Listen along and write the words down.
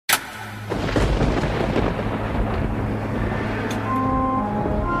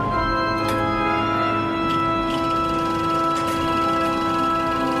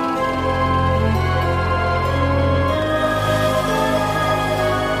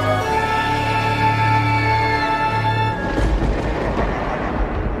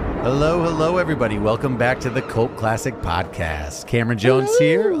Hello, hello, everybody. Welcome back to the Cult Classic Podcast. Cameron Jones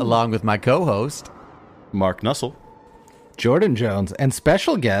here, along with my co-host, Mark Nussel. Jordan Jones, and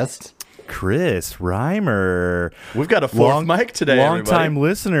special guest, Chris Reimer. We've got a fourth mic today, Long-time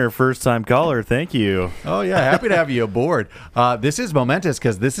listener, first-time caller. Thank you. Oh, yeah. Happy to have you aboard. This is momentous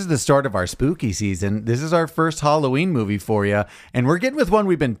because this is the start of our spooky season. This is our first Halloween movie for you. And we're getting with one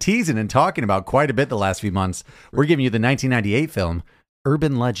we've been teasing and talking about quite a bit the last few months. We're giving you the 1998 film,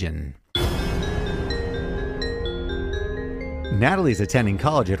 Urban Legend. Natalie's attending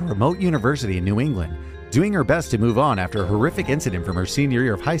college at a remote university in New England, doing her best to move on after a horrific incident from her senior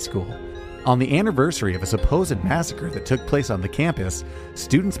year of high school. On the anniversary of a supposed massacre that took place on the campus,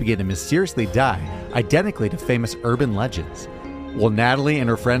 students begin to mysteriously die, identically to famous urban legends. Will Natalie and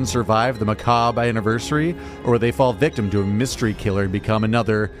her friends survive the macabre anniversary, or will they fall victim to a mystery killer and become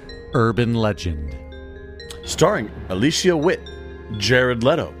another urban legend? Starring Alicia Witt, Jared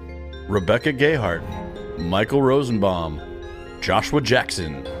Leto, Rebecca Gayheart, Michael Rosenbaum, Joshua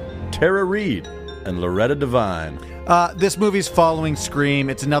Jackson, Tara Reid, and Loretta Devine. This movie's following Scream.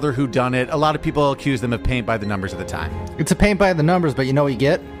 It's another whodunit. A lot of people accuse them of paint by the numbers at the time. it's a paint by the numbers, but you know what you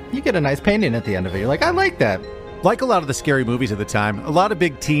get? You get a nice painting at the end of it. You're like, I like that. Like a lot of the scary movies at the time, a lot of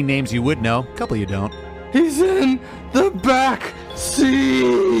big teen names you would know, a couple you don't. He's in the back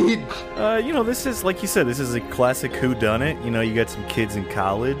seat. This is, like you said, this is a classic whodunit. You got some kids in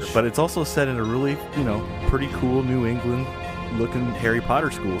college, but it's also set in a really, pretty cool New England-looking Harry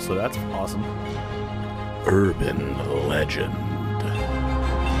Potter school, so that's awesome. Urban Legend.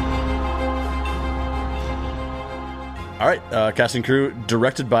 All right, cast and crew,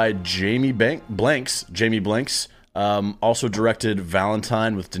 directed by Jamie Blanks. Also directed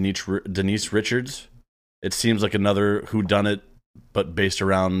Valentine with Denise Richards. It seems like another whodunit, but based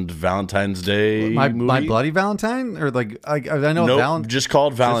around Valentine's Day My movie. Bloody Valentine? Or like, I know Nope, Valentine. just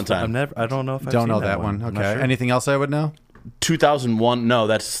called Valentine. I don't know if I've Don't seen know that one. I'm not Okay. sure. Anything else I would know? 2001. No,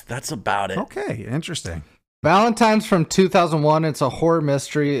 that's about it. Okay, interesting. Valentine's from 2001. It's a horror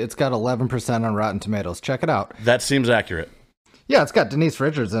mystery. It's got 11% on Rotten Tomatoes. Check it out. That seems accurate. Yeah, it's got Denise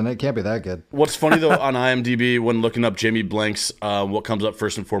Richards in it. Can't be that good. What's funny, though, on IMDb, when looking up Jamie Blanks, what comes up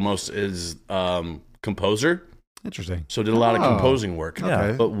first and foremost is composer. Interesting. So did a lot of composing work.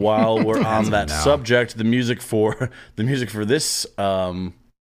 Okay. But while we're on that now. subject, the music for this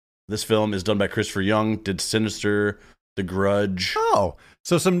this film is done by Christopher Young. Did Sinister, The Grudge, Oh,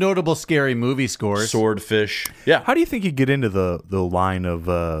 so some notable scary movie scores. Swordfish. Yeah. How do you think you get into the line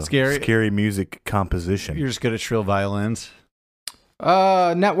of Scary- music composition? You're just good at shrill violins.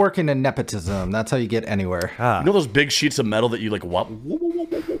 Networking and nepotism. That's how you get anywhere. You know those big sheets of metal that you like? What?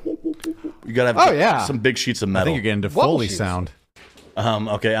 You gotta have Oh, yeah. some big sheets of I metal. think you're getting to Wobble Foley shoes. sound.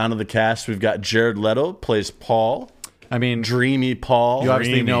 Okay, on to the cast. We've got Jared Leto plays Paul, I mean, dreamy Paul. you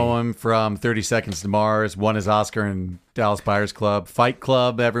obviously know him from 30 Seconds to Mars, won his Oscar in Dallas Buyers Club, Fight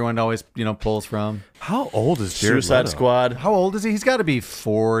Club, everyone always, pulls from. How old is Jared Suicide Leto? Squad. How old is he? He's got to be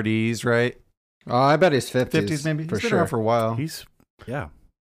 40s, right? Oh, I bet he's 50s. 50s maybe? For He's been sure. around for a while. Yeah.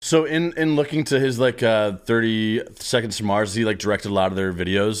 So in looking to his 30 Seconds to Mars, he directed a lot of their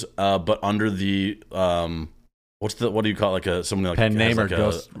videos. But under the what do you call it? Someone like Pen has name or like a-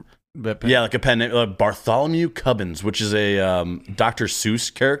 ghost? Yeah, like a pen name. Bartholomew Cubbins, which is a Dr.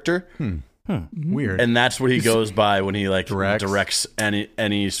 Seuss character, Weird. and that's what he goes by when he Directs. directs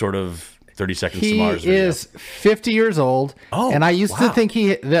any sort of 30 Seconds to He Mars video. is 50 years old. Oh, and I used to wow. think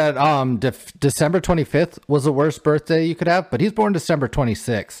that December 25th was the worst birthday you could have, but he's born December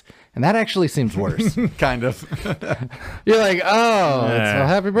 26th. And that actually seems worse. kind of. You're like, oh, well,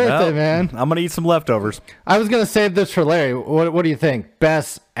 happy birthday, Well, man. I'm going to eat some leftovers. I was going to save this for Larry. What do you think?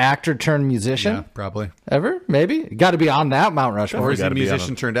 Best actor turned musician Yeah, probably. ever? Maybe? Got to be on that Mount Rushmore. Or is he a gotta be on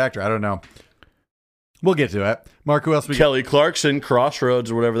musician turned actor? I don't know. We'll get to it. Mark, who else we got? Kelly Clarkson, Crossroads,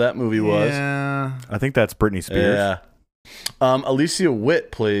 or whatever that movie was. Yeah. I think that's Britney Spears. Yeah. Alicia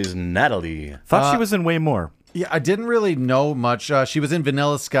Witt plays Natalie. Thought she was in way more. Yeah, I didn't really know much. She was in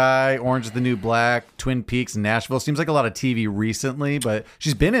Vanilla Sky, Orange is the New Black, Twin Peaks, Nashville. Seems like a lot of TV recently, but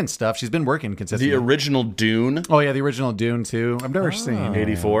she's been in stuff. She's been working consistently. The original Dune, Oh, yeah, the original Dune, too. I've never seen.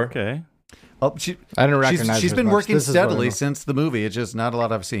 84. Okay. Oh, I didn't recognize she's her been as much. working This is what I steadily know. since the movie. It's just not a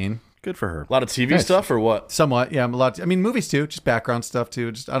lot I've seen. Good for her. A lot of TV Nice. stuff or what? Somewhat, yeah. A lot. I mean, movies, too. Just background stuff,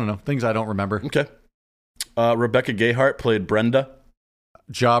 too. Just, I don't know, things I don't remember. Okay. Rebecca Gayheart played Brenda.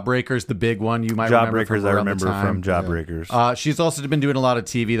 Jawbreaker's the big one you might remember from Jawbreakers, I around the remember time. from Jawbreakers. She's also been doing a lot of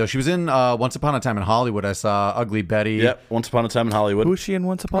TV, though. She was in Once Upon a Time in Hollywood. I saw Ugly Betty. Yep. Once Upon a Time in Hollywood. Who is she in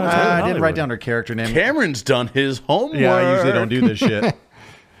Once Upon a Time in I Hollywood? didn't write down her character name. Cameron's done his homework. Yeah, I usually don't do this shit.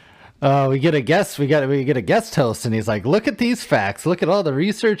 We get a guest. We get a guest host, and he's like, "Look at these facts. Look at all the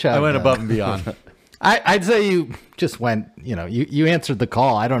research I I've went done." above and beyond. I'd say you just went. You answered the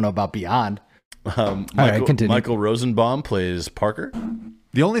call. I don't know about beyond. Michael, continue. Michael Rosenbaum plays Parker.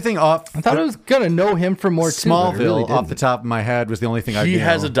 The only thing off I thought I was gonna know him for more too, but I Smallville really off the didn't. top of my head was the only thing I He knew.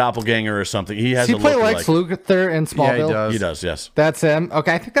 has a doppelganger or something. He has Does he a play look Lex Luthor in Smallville? Yeah, he does. He does, yes. That's him.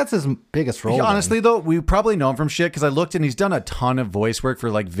 Okay, I think that's his biggest role. Honestly, though, we probably know him from shit because I looked and he's done a ton of voice work for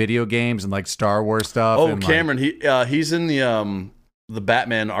like video games and like Star Wars stuff. Oh, and, like- Cameron, he's in the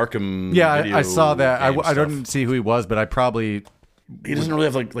Batman Arkham. yeah, video I saw that. game I stuff. didn't see who he was, but I probably. He doesn't really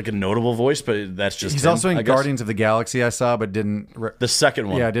have like a notable voice, but that's just. He's him, also I in guess. Guardians of the Galaxy. I saw, but didn't. The second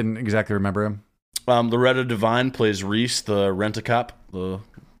one. Yeah, I didn't exactly remember him. Loretta Devine plays Reese, the rent-a-cop, the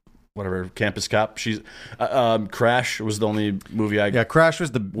whatever campus cop. She's Crash was the only movie I Yeah, Crash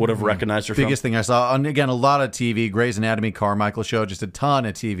was the would have recognized her biggest thing I saw. And again, a lot of TV. Grey's Anatomy, Carmichael Show, just a ton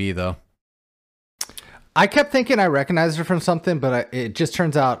of TV though. I kept thinking I recognized her from something, but it just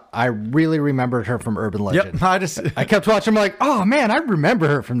turns out I really remembered her from Urban Legend. Yep, I just. I kept watching. I'm like, oh man, I remember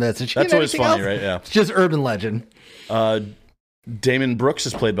her from this. Is she That's in always anything funny, else? right? Yeah. It's just Urban Legend. Damon Brooks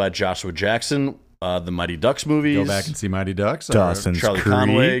is played by Joshua Jackson. The Mighty Ducks movies. Go back and see Mighty Ducks. Dawson's Charlie Creek.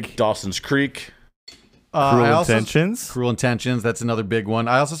 Conway, Dawson's Creek. Cruel I also- Intentions. Cruel Intentions. That's another big one.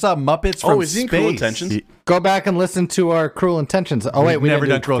 I also saw Muppets from Oh, is he in Cruel Space. Intentions? Go back and listen to our Cruel Intentions. Oh wait, We've we never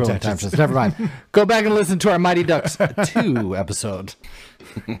didn't done do Cruel Intentions. Never mind. Go back and listen to our Mighty Ducks 2 episode.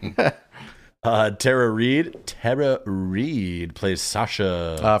 Tara Reid plays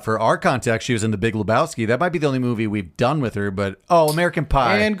Sasha. For our context, she was in The Big Lebowski. That might be the only movie we've done with her, but American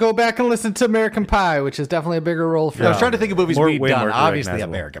Pie. And go back and listen to American Pie, which is definitely a bigger role for I was trying to think of movies More- we've way done. more Obviously,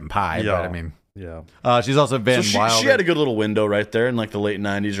 recognizable. American Pie, Yeah. but I mean, Yeah. she's also so Van she Wilder. had a good little window right there in like the late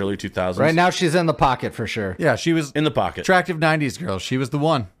 90s, early 2000s. Right now, she's in the pocket for sure. Yeah, she was In the pocket. attractive '90s girl. She was the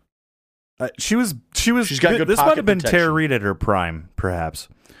one. She was. She's got good This might pocket have been protection. Tara Reid at her prime, perhaps.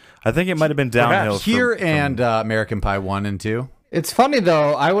 I think it might have been downhill Here from- and American Pie 1 and 2. It's funny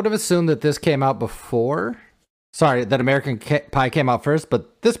though. I would have assumed that this came out before. Sorry, that American Pie came out first,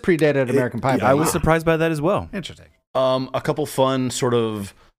 but this predated American Pie. by I a was year. surprised by that as well. Interesting. A couple fun sort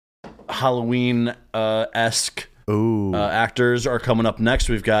of Halloween esque Ooh. actors are coming up next.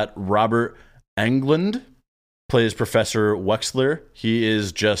 We've got Robert Englund plays Professor Wexler. He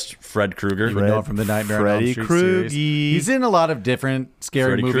is just Fred Krueger. You would know him from the Nightmare on Elm Freddy Street Krueger. series. He's in a lot of different scary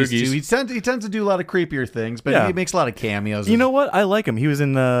Freddy movies Krueger's. too. He tends to do a lot of creepier things, but Yeah. he makes a lot of cameos. You know what? I like him. He was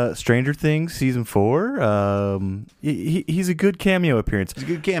in Stranger Things season 4. He's a good cameo appearance. It's a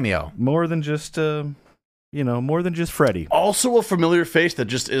good cameo. More than just more than just Freddy. Also a familiar face that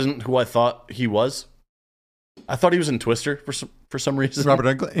just isn't who I thought he was. I thought he was in Twister for some reason.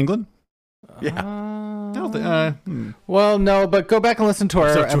 Robert England? Yeah. I don't think. Well, no, but go back and listen to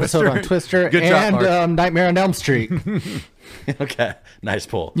our So episode Twister. on Twister Good job, and Mark. Nightmare on Elm Street. Okay. Nice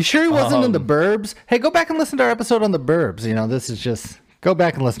pull. You sure he wasn't in the Burbs? Hey, go back and listen to our episode on the Burbs. This is just go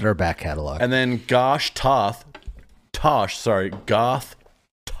back and listen to our back catalog. And then Goth Tosh. That's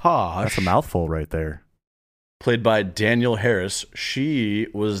a mouthful right there. Played by Daniel Harris. She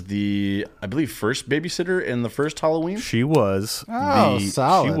was the, I believe, first babysitter in the first Halloween. She was solid.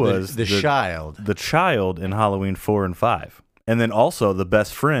 She was the child. the child in Halloween 4 and 5. And then also the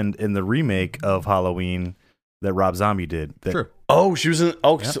best friend in the remake of Halloween that Rob Zombie did. True. Oh, she was in.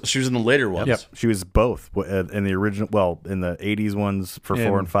 So she was in the later ones. Yep. She was both in the original, in the 80s ones for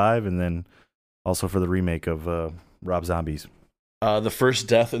 4 and 5, and then also for the remake of Rob Zombie's. The first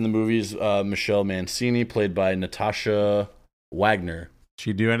death in the movie is Michelle Mancini, played by Natasha Wagner.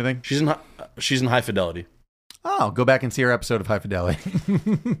 She do anything? She's in High Fidelity. Oh, go back and see her episode of High Fidelity.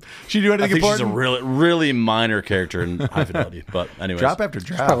 She do I anything think she's a important? really, really minor character in High Fidelity. But anyways, Drop after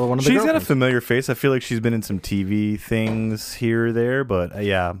drop. Probably one of the She's got a girlfriends. familiar face. I feel like she's been in some TV things here or there, but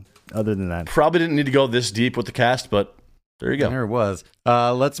yeah, other than that. probably didn't need to go this deep with the cast, but there you go. There it was.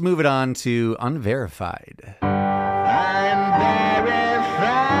 Let's move it on to Unverified.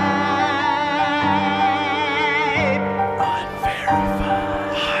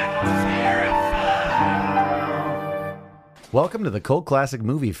 Welcome to the Cult Classic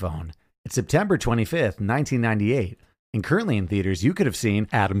Movie Phone. It's September 25th, 1998, and currently in theaters you could have seen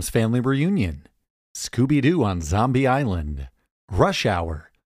Addams Family Reunion, Scooby-Doo on Zombie Island, Rush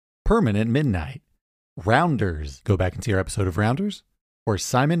Hour, Permanent Midnight, Rounders. Go back and see our episode of Rounders, or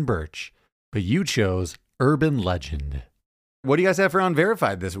Simon Birch, but you chose Urban Legend. What do you guys have for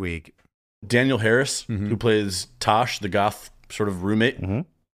Unverified this week? Daniel Harris, Mhm. who plays Tosh, the goth sort of roommate.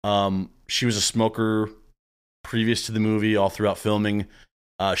 Mhm. She was a smoker previous to the movie, all throughout filming.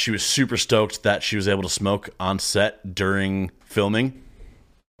 She was super stoked that she was able to smoke on set during filming.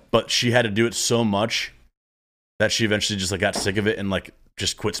 but she had to do it so much that she eventually just like got sick of it and like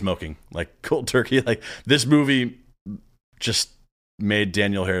just quit smoking, like cold turkey. Like this movie just made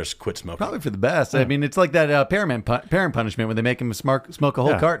Danielle Harris quit smoking. Probably for the best. I mean, it's like that parent punishment when they make him smoke a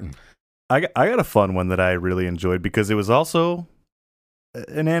whole carton. I got a fun one that I really enjoyed because it was also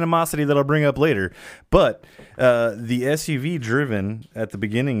an animosity that I'll bring up later. But the SUV driven at the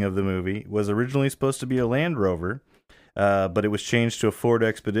beginning of the movie was originally supposed to be a Land Rover, but it was changed to a Ford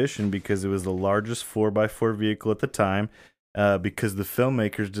Expedition because it was the largest 4x4 vehicle at the time. Because the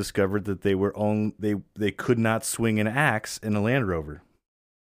filmmakers discovered that they could not swing an axe in a Land Rover.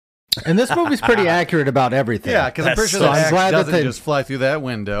 And this movie's pretty accurate about everything. Yeah, because I'm pretty sure so the I'm axe glad that doesn't they- just fly through that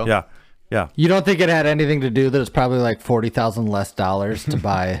window. Yeah. You don't think it had anything to do that it's probably like $40,000 less to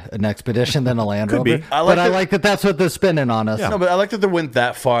buy an Expedition than a Land Rover? be. I like that that's what they're spinning on us. No, but I like that they went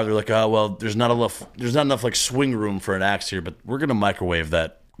that far. They're like, oh well, there's not enough like swing room for an axe here, but we're gonna microwave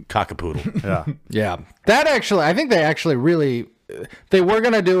that cockapoodle. Yeah. Yeah. I think they actually really, they were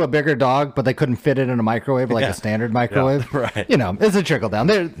going to do a bigger dog, but they couldn't fit it in a microwave like a standard microwave. right. You know, it's a trickle down.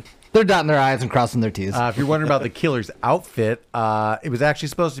 They're dotting their I's and crossing their T's. If you're wondering about the killer's outfit, it was actually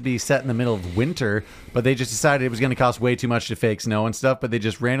supposed to be set in the middle of winter, but they just decided it was going to cost way too much to fake snow and stuff, but they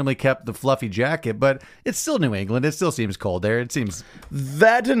just randomly kept the fluffy jacket. But it's still New England. It still seems cold there. It seems...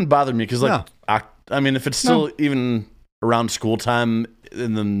 That didn't bother me because like No. I mean, if it's still even around school time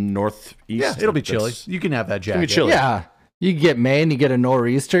in the northeast, Yeah, it'll be chilly. that's- You can have that It's gonna be jacket. chilly. Yeah. You get Maine, you get a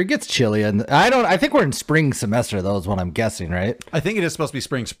nor'easter, it gets chilly. And I think we're in spring semester, though, is what I'm guessing, right? I think it is supposed to be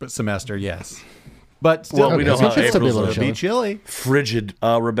spring semester, yes. But still, Well, we know so how it should still be a April's little gonna be chilly. Frigid.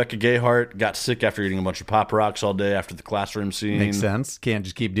 Rebecca Gayheart got sick after eating a bunch of Pop Rocks all day after the classroom scene. Makes sense. Can't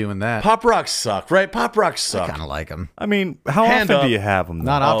just keep doing that. Pop Rocks suck, right? Pop Rocks suck. Kind of like them. I mean, how Hand often up. do you have them?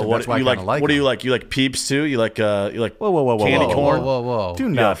 Not often. what That's why I you kind of like What do them. you like? You like Peeps too? You like Whoa, candy whoa, corn? Whoa. Do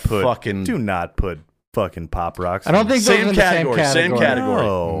not Yeah, put fucking Pop Rocks. I don't think those are Same in category. the same Same category.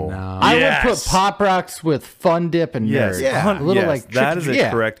 No. No. I Yes. would put Pop Rocks with Fun Dip and Yes, Nerds. Yeah. A little yes, like that is tricky-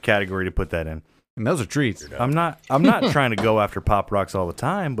 a correct category to put that in. And those are treats. I'm not trying to go after Pop Rocks all the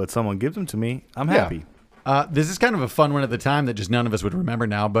time, but someone gives them to me, I'm happy. This is kind of a fun one at the time that just none of us would remember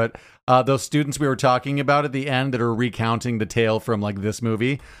now. But those students we were talking about at the end that are recounting the tale from like this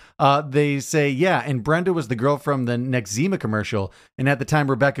movie, they say, yeah, and Brenda was the girl from the Nexzema commercial. And at the time,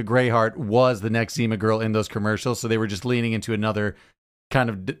 Rebecca Grayheart was the Nexzema girl in those commercials. So they were just leaning into another kind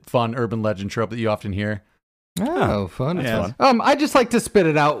of fun urban legend trope that you often hear. Oh, fun. That's I just like to spit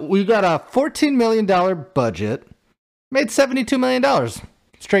it out. We got a $14 million budget, made $72 million.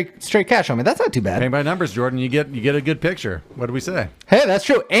 Straight cash on me. That's not too bad. Paying by numbers, Jordan, you get a good picture. What do we say? Hey, that's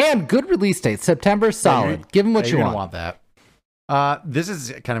true. And good release date. September, solid. Give them what Yeah, you you're want. gonna want that. This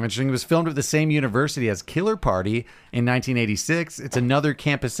is kind of interesting. It was filmed at the same university as Killer Party in 1986. It's another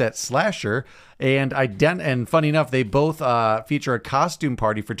campus set slasher, and funny enough, they both feature a costume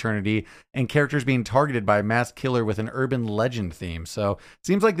party fraternity and characters being targeted by a masked killer with an urban legend theme. So it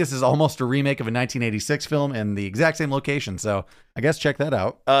seems like this is almost a remake of a 1986 film in the exact same location. So I guess check that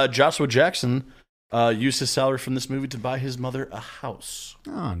out. Joshua Jackson used his salary from this movie to buy his mother a house.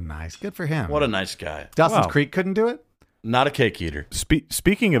 Oh, nice. Good for him. What a nice guy. Dawson's Wow. Creek couldn't do it? Not a cake eater.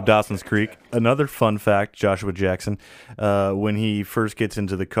 Speaking of Dawson's Creek, another fun fact, Joshua Jackson, when he first gets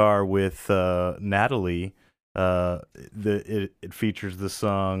into the car with Natalie, it features the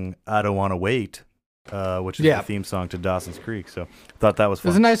song "I Don't Want to Wait," which is the theme song to Dawson's Creek. So I thought that was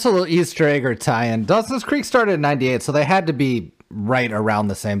There's a fun. nice little Easter egg or tie-in. Dawson's Creek started in 98, so they had to be right around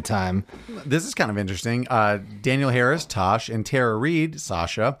the same time. This is kind of interesting. Daniel Harris, Tosh, and Tara Reid,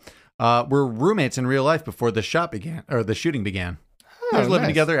 Sasha, were roommates in real life before the shooting began. They were living nice.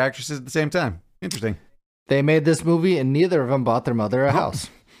 together, actresses at the same time. Interesting. They made this movie, and neither of them bought their mother a house.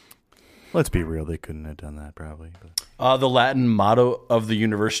 Let's be real; they couldn't have done that probably. But. The Latin motto of the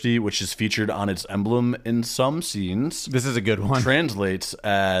university, which is featured on its emblem in some scenes, This is a good one. translates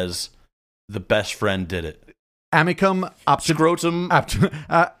as "the best friend did it." Amicum Scrotum.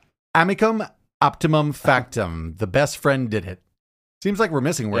 amicum optimum factum. The best friend did it. Seems like we're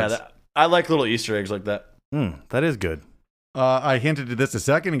missing Yeah, words. I like little Easter eggs like that. That is good. I hinted at this a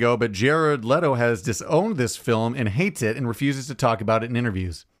second ago, but Jared Leto has disowned this film and hates it and refuses to talk about it in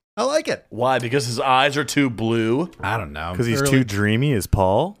interviews. I like it. Why? Because his eyes are too blue? I don't know. Because he's too dreamy as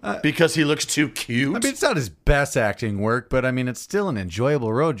Paul. Because he looks too cute? I mean, it's not his best acting work, but I mean, it's still an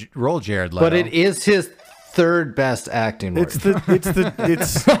enjoyable role, Jared Leto. But it is his third best acting work.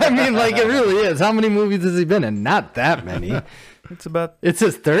 It's I mean, like, it really is. How many movies has he been in? Not that many. about It's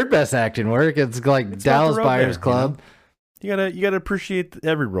his third best acting work. It's like Dallas about the Buyers road there, Club. You gotta appreciate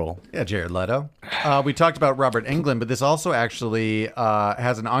every role. Yeah, Jared Leto. We talked about Robert Englund, but this also actually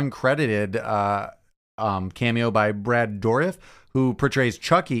has an uncredited cameo by Brad Dourif, who portrays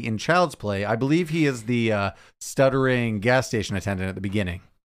Chucky in Child's Play. I believe he is the stuttering gas station attendant at the beginning.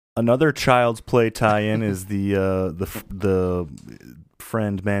 Another Child's Play tie-in is the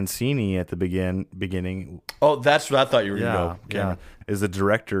friend Mancini at the beginning. Oh, that's what I thought you were going to go. Yeah, is the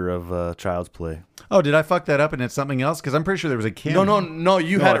director of Child's Play. Oh, did I fuck that up and it's something else? Because I'm pretty sure there was a cameo. No,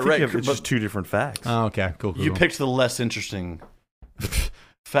 you had it right. It's just two different facts. Oh, okay, cool. You picked the less interesting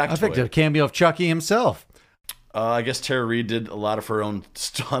fact. I picked a cameo of Chucky himself. I guess Tara Reid did a lot of her own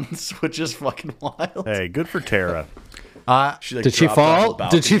stunts, which is fucking wild. Hey, good for Tara. Did she fall?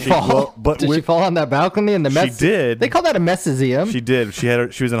 Did she fall? Did she fall on that balcony in the mess? She did. They call that a messeseum. She did.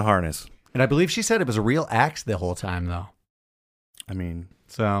 She was in a harness. And I believe she said it was a real axe the whole time, though. I mean,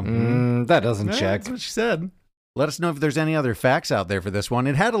 so that doesn't check. That's what she said. Let us know if there's any other facts out there for this one.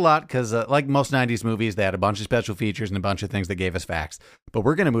 It had a lot because, like most 90s movies, they had a bunch of special features and a bunch of things that gave us facts. But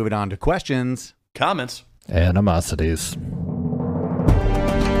we're going to move it on to questions. Comments. Animosities.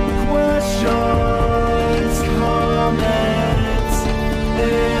 Questions, comments,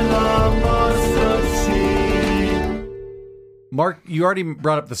 animosity. Mark, you already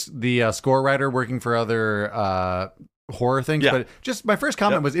brought up the score writer working for other horror things, but just my first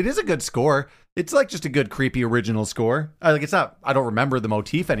comment was it is a good score. It's like just a good creepy original score. It's not. I don't remember the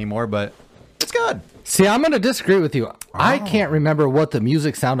motif anymore, but it's good. See, I'm going to disagree with you. I can't remember what the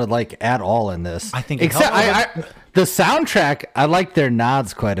music sounded like at all in this. I think the soundtrack, I like their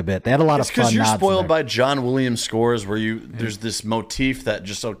nods quite a bit. They had a lot of fun nods. Because you're spoiled by John Williams scores where there's this motif that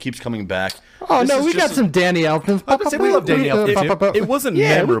just keeps coming back. Oh, no, we got some Danny Elfman. I would say we love Danny Elfman, too. It wasn't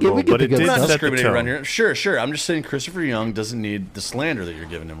memorable, but it did not set the discriminating tone. around here. Sure. I'm just saying Christopher Young doesn't need the slander that you're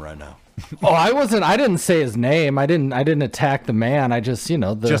giving him right now. I didn't say his name. I didn't attack the man. I just,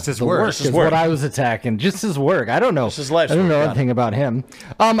 just his the work. work is what I was attacking. Just his work. I don't know. Just his life's I don't know work. anything about him.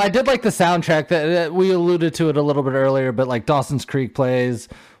 I did like the soundtrack that we alluded to it a little bit earlier, but like Dawson's Creek plays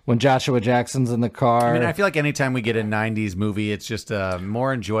when Joshua Jackson's in the car. I mean, I feel like anytime we get a 90s movie, it's just a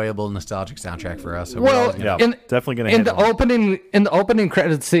more enjoyable, nostalgic soundtrack for us. So definitely going to in the opening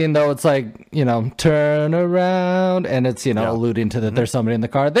credits scene, though, it's like, turn around, and it's, alluding to that there's somebody in the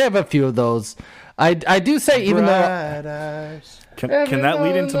car. They have a few of those. I do say, even though... Can that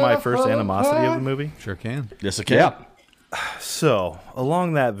lead into my first animosity of the movie? Sure can. Yes, it can. Yeah. So,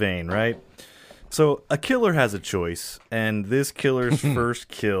 along that vein, right? So, a killer has a choice, and this killer's first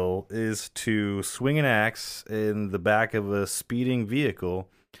kill is to swing an axe in the back of a speeding vehicle.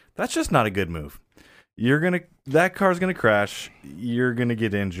 That's just not a good move. That car's gonna crash. You're gonna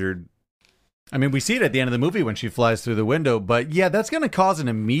get injured. I mean, we see it at the end of the movie when she flies through the window, but yeah, that's going to cause an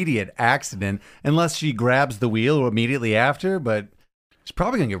immediate accident unless she grabs the wheel immediately after, but she's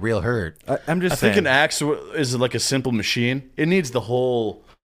probably going to get real hurt. I'm just saying. I think an axe is like a simple machine. It needs the whole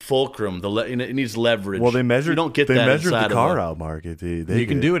fulcrum. It needs leverage. Well, they measured. You don't get they that measured inside the car of out, Mark. You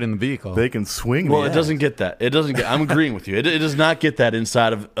can do it in the vehicle. They can swing. Well, the it doesn't axe. get that. It doesn't get. I'm agreeing with you. It does not get that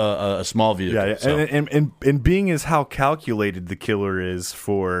inside of a small vehicle. Yeah. So. And being as how calculated the killer is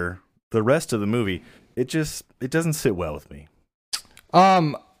for the rest of the movie, it doesn't sit well with me.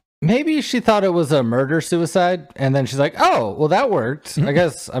 Maybe she thought it was a murder-suicide, and then she's like, oh, well, that worked. I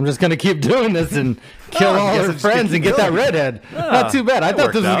guess I'm just going to keep doing this and kill all her friends and get that redhead. Not too bad. I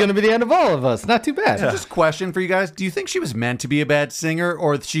thought this was going to be the end of all of us. Not too bad. So just a question for you guys. Do you think she was meant to be a bad singer,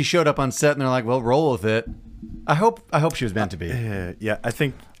 or she showed up on set and they're like, well, roll with it? I hope she was meant to be. Yeah, I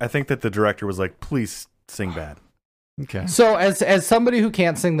think that the director was like, please sing bad. Okay. So as somebody who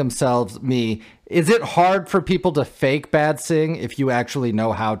can't sing themselves, is it hard for people to fake bad sing if you actually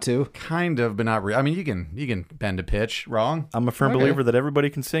know how to? Kind of, but not really. I mean, you can bend a pitch wrong. I'm a firm believer that everybody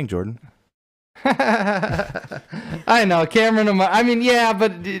can sing, Jordan. I know, Cameron. I mean, yeah,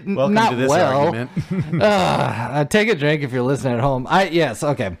 but Welcome not to this well. argument. Take a drink if you're listening at home. Yes,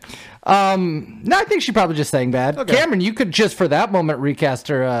 okay. No, I think she probably just sang bad. Okay. Cameron, you could just for that moment recast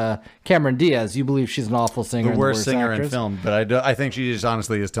her Cameron Diaz. You believe she's an awful singer, The worst singer actress. in film, but I think she just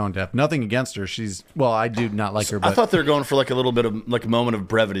honestly is tone deaf. Nothing against her. I do not like her. But I thought they were going for like a little bit of like a moment of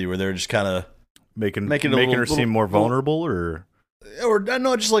brevity where they're just kind of making a her seem more vulnerable, or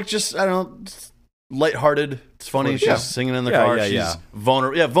no, just I don't know, lighthearted. It's funny. She's singing in the car. She's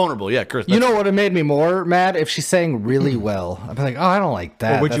vulnerable. Yeah, vulnerable. Yeah, Chris. You know what would made me more mad if she sang really well. I'd be like, oh, I don't like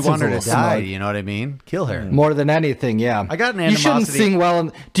that. would That you want seems her a to little die? smug. You know what I mean? Kill her. More than anything, yeah. I got an You shouldn't animosity. sing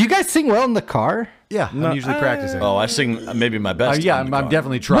well. Do you guys sing well in the car? Yeah, I'm usually practicing. Oh, I sing maybe my best. Yeah, in the I'm car.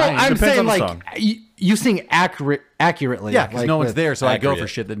 definitely trying. Well, I'm Depends saying on the like song. you sing accurately. Yeah, because like no one's with- there, so I go accurate. for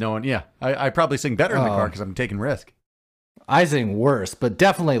shit that no one. Yeah, I probably sing better in the car because I'm taking risk. I sing worse, but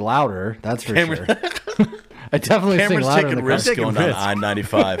definitely louder. That's for Cameron- sure. I definitely sing Cameron's louder in taking the car. risks going down risks.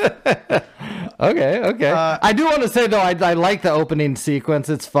 I-95. Okay. I do want to say though, I like the opening sequence.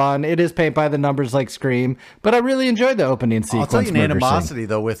 It's fun. It is paint by the numbers like Scream, but I really enjoyed the opening sequence. I'll tell you an murder scene. animosity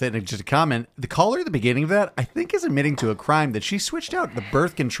though with it, and just a comment. The caller at the beginning of that, I think, is admitting to a crime that she switched out the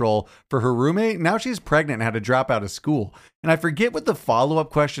birth control for her roommate. Now she's pregnant and had to drop out of school. And I forget what the follow-up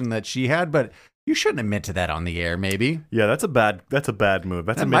question that she had, but you shouldn't admit to that on the air. Maybe Yeah, that's a bad move.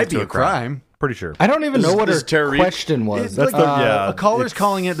 That's that admitting might be to a crime. Pretty sure. I don't even know what This her is Tara Reid. question was. It's like a caller's it's-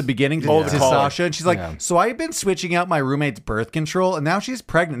 calling at the beginning to, Oh, the to caller. Sasha, and she's like, Yeah. "So I've been switching out my roommate's birth control, and now she's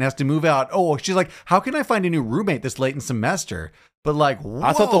pregnant and has to move out. Oh, she's like, how can I find a new roommate this late in semester?" But like,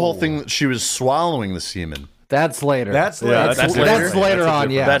 I thought the whole whoa. thing that she was swallowing the semen. That's later. That's Yeah, that's that's later. That's later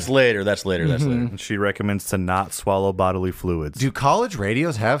on. Yeah. That's later. That's later. And she recommends to not swallow bodily fluids. Do college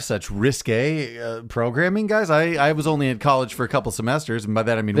radios have such risque programming, guys? I was only in college for a couple semesters, and by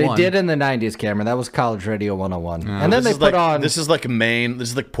that I mean They one. did in the 90s, Cameron. That was College Radio 101. And then This they is put like, on... This is like Maine. This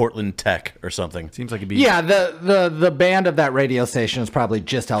is like Portland Tech or something. Seems like it'd be Yeah, the band of that radio station is probably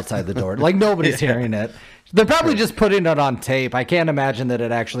just outside the door. Like, nobody's hearing it. They're probably just putting it on tape. I can't imagine that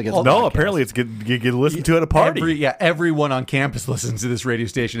it actually gets no, broadcast. apparently it's good. You get listened to at a party. Everyone on campus listens to this radio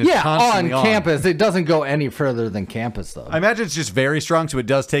station. It's Yeah, on constantly campus. It doesn't go any further than campus, though. I imagine it's just very strong, so it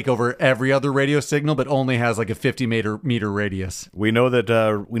does take over every other radio signal, but only has like a 50-meter radius. We know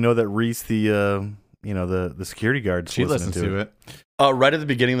that Reese, the security guard, She listens to it. Right at the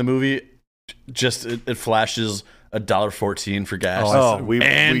beginning of the movie, just it flashes $1.14 for gas.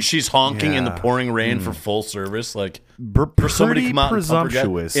 Oh, she's honking in the yeah. pouring rain for full service. Like for somebody to come out and pump her gas.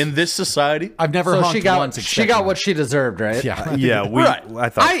 presumptuous. In this society. I've never So honked she got once. she got what she deserved, right? Yeah. yeah, Right. I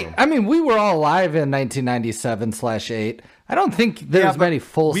thought so. I mean, we were all alive in 1997/8. I don't think there's many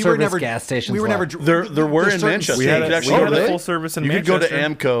full service gas stations. We were left. never. There were there's in certain Manchester. We You had, could a, actually we go had to a the- full service in You could Manchester.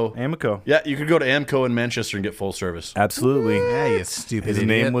 go to Amco. Amoco. Yeah, you could go to Amco in Manchester and get full service. Absolutely. Yeah, you stupid His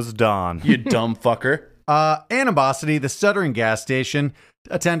idiot. name was Don. You dumb fucker. Animosity, the stuttering gas station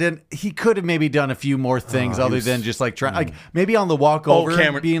attendant. He could have maybe done a few more things other than just like trying, like maybe on the walk over,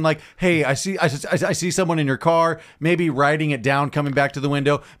 Cameron. being like, "Hey, I see someone in your car." Maybe writing it down, coming back to the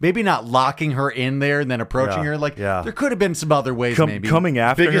window. Maybe not locking her in there and then approaching Yeah, her. Like, yeah. there could have been some other ways. Maybe Coming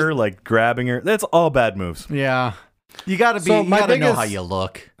after Biggest- her, like grabbing her. That's all bad moves. Yeah, you got to be. So you my got to know biggest- how you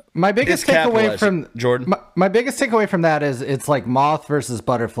look. My biggest It's takeaway capitalized, from Jordan. My biggest takeaway from that is it's like moth versus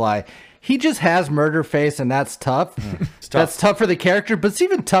butterfly. He just has murder face, and that's tough. That's tough for the character, but it's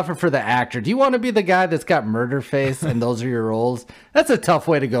even tougher for the actor. Do you want to be the guy that's got murder face, and those are your roles? That's a tough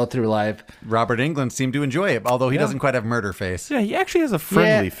way to go through life. Robert Englund seemed to enjoy it, although he doesn't quite have murder face. Yeah, he actually has a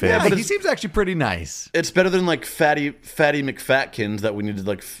friendly Yeah, face. Yeah, but he seems actually pretty nice. It's better than like fatty McFatkins that we needed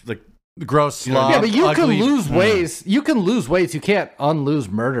like Gross slob. Yeah, but you ugly. can lose weight. You can lose weight. You can't unlose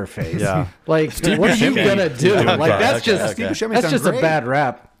murder face. Yeah. Like, what are you Buscemi. gonna do? Okay, Like, that's okay, just okay. Steve Buscemi that's sounds just a great. bad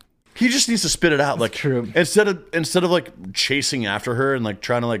rap. He just needs to spit it out. Like true. Instead of like chasing after her and like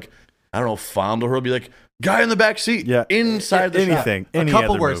trying to like I don't know fondle her, be like guy in the back seat. Yeah. Inside the anything. shot. A A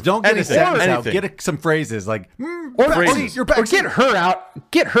couple other words. move. Don't get Anything. a sentence out. Anything. Get some phrases like Or, back or, seat, your back or seat. get her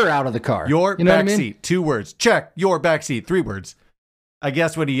out. Get her out of the car. Your you know back what I mean? seat. 2 words. Check. Your back seat. 3 words. I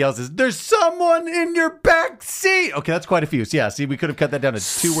guess what he yells is, "There's someone in your back seat." Okay, that's quite a few. So yeah, see, we could have cut that down to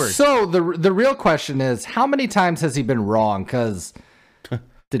 2 words. So the real question is, how many times has he been wrong? Because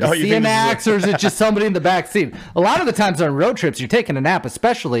did Oh, he you see think an this is axe, or is it just somebody in the back seat? A lot of the times on road trips, you're taking a nap,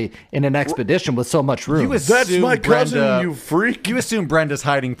 especially in an expedition with so much room. You That's assume my cousin, Brenda- you freak. You assume Brenda's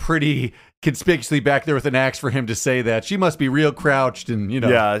hiding pretty conspicuously back there with an axe for him to say that. She must be real crouched and,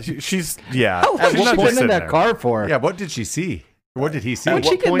 Yeah, she's yeah. How long At has what she point- been in that car for? Yeah, what did she see? Or what did he see? When'd At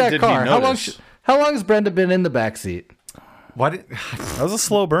she what get in point that did he car? notice? How long has Brenda been in the back seat? Why did, That was a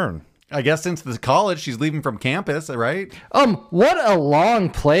slow burn. I guess since the college, she's leaving from campus, right? What a long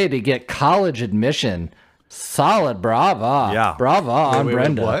play to get college admission. Solid, brava. Yeah. Brava on Wait,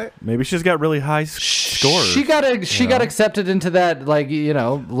 Brenda. what? Maybe she's got really high scores. She got accepted into that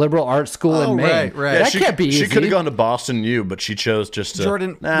liberal arts school Oh, in Maine. right, right. That she, can't be easy. She could have gone to Boston U, but she chose just to.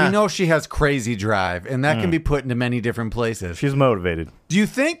 Jordan, nah. we know she has crazy drive, and that can be put into many different places. She's motivated. Do you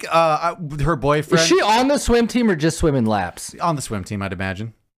think her boyfriend Is she on the swim team or just swimming laps? on the swim team? I'd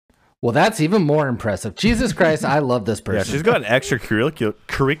imagine. Well, that's even more impressive. Jesus Christ, I love this Yeah, person. she's got an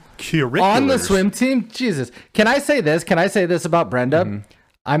extracurriculars. On the swim team? Jesus. Can I say this? About Brenda? Mm-hmm.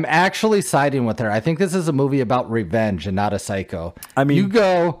 I'm actually siding with her. I think this is a movie about revenge and not a psycho. I mean- you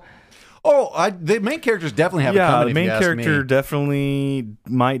go... Oh, the main characters definitely have it Yeah, coming. the if main you ask character me. definitely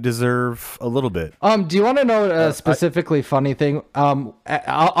might deserve a little bit. Do you want to know a specifically funny thing?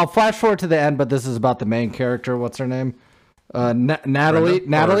 I'll flash forward to the end, but this is about the main character. What's her name? Natalie.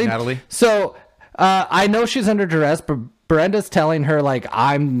 Natalie. So I know she's under duress, but Brenda's telling her like,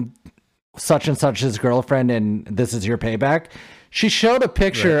 I'm such and such's girlfriend, and this is your payback. She showed a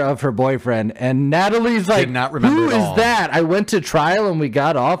picture of her boyfriend, and Natalie's like, Did not remember who at is all. that? I went to trial and we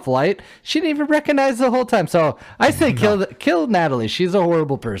got off light. She didn't even recognize the whole time. So I say kill Natalie. She's a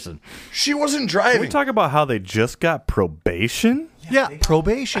horrible person. She wasn't We driving. talk about how they just got probation. Yeah,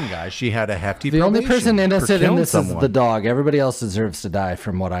 probation, guys. She had a hefty The probation. only person innocent in killing this is someone. the dog. Everybody else deserves to die,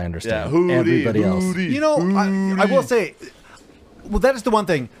 from what I understand. Yeah, Hootie, Everybody else. Hootie, You know, I will Hootie. say, well, that is the one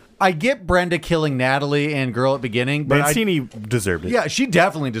thing. I get Brenda killing Natalie and girl at the beginning, but Mancini deserved it. yeah, she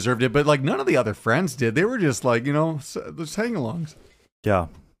definitely deserved it. But like none of the other friends did. They were just like, just hang-alongs. Yeah.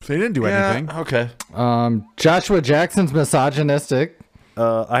 They didn't do anything. Yeah, okay. Joshua Jackson's misogynistic.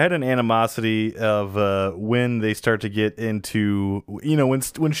 I had an animosity of when they start to get into,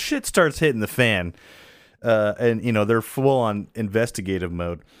 when shit starts hitting the fan, and they're full on investigative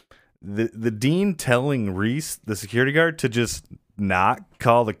mode. The dean telling Reese, the security guard, to just not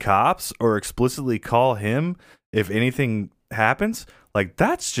call the cops or explicitly call him if anything happens, like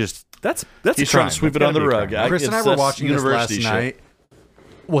that's He's a crime. trying to sweep That's it under the gotta be a rug. crime. Chris and I It's were that's watching this last university shit. night.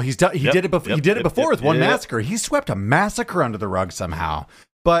 Well, he did it before. Yep, He did it yep, before with yep, one yep. massacre. He swept a massacre under the rug somehow.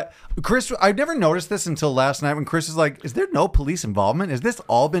 But Chris, I never noticed this until last night when Chris was like, "Is there no police involvement? Has this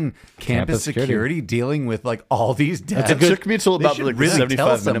all been campus security dealing with like all these deaths?" It took me until They about should like the really tell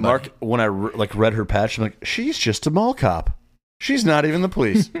 75-minute somebody. mark when I read her patch. I'm like, she's just a mall cop. She's not even the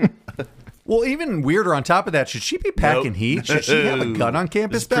police. Well, even weirder on top of that, should she be packing Nope. heat? Should she have a gun on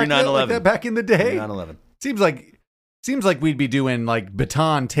campus It's back then, like pre-9/11. that back in the day? 9/11. Seems like we'd be doing like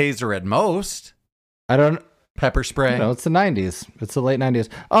baton taser at most. I don't Pepper spray. know. It's the 90s. It's the late 90s.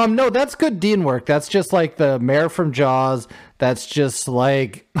 No, that's good dean work. That's just like the mayor from Jaws. That's just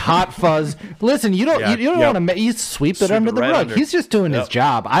like Hot Fuzz. Listen, you don't want to you sweep it under the right rug. under. He's just doing his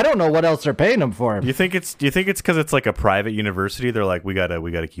job. I don't know what else they're paying him for. Do you think it's because it's like a private university? They're like, we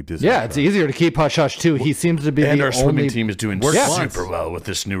gotta keep this. Yeah, it's easier to keep hush hush too. He seems to be And the our swimming only team is doing Works super once. well with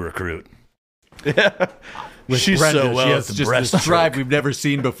this new recruit. Yeah. With She's Brenda, so well she at has the just this breaststroke. drive we've never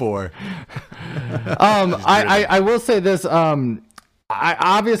seen before. I will say this.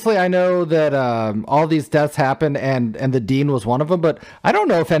 I know that all these deaths happened and the dean was one of them, but I don't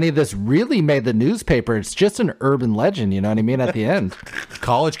know if any of this really made the newspaper. It's just an urban legend, you know what I mean? At the end,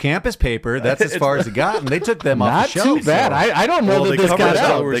 College campus paper. That's as far as it got, and they took them off not the shelf. too bad. so- I don't know that they this covered got it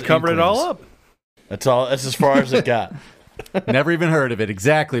out. all. They covered it all up. That's all. That's as far as it got. Never even heard of it.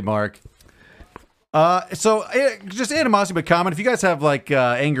 Exactly, Mark. Just animosity but common. If you guys have like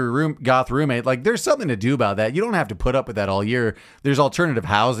angry goth roommate, like there's something to do about that. You don't have to put up with that all year. There's alternative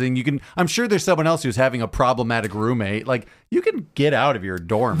housing. I'm sure there's someone else who's having a problematic roommate. Like you can get out of your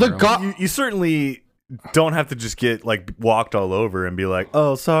dorm room. You certainly don't have to just get like walked all over and be like,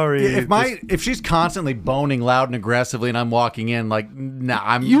 oh, sorry. If she's constantly boning loud and aggressively, and I'm walking in like, nah,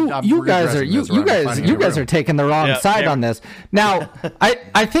 I'm You guys regressing this around and finding you a guys room. are taking the wrong Yeah, side yeah. on this. Now,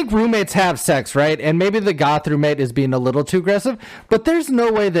 I think roommates have sex, right? And maybe the goth roommate is being a little too aggressive, but there's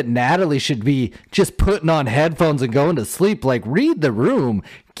no way that Natalie should be just putting on headphones and going to sleep. Like, read the room.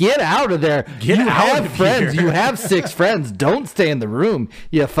 Get out of there. Get you out have of friends. here. You have 6 friends. Don't stay in the room,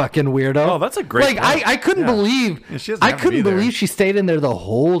 you fucking weirdo. Oh, that's a great Like, point. I couldn't believe Yeah, she doesn't I have to couldn't be there. believe she stayed in there the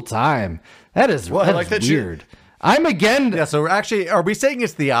whole time. That is like that she- weird. I'm again. Yeah, so actually, are we saying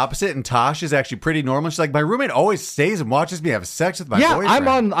it's the opposite? And Tosh is actually pretty normal. She's like, my roommate always stays and watches me have sex with my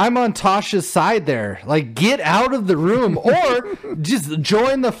boyfriend. I'm on Tasha's side there. Like, get out of the room or just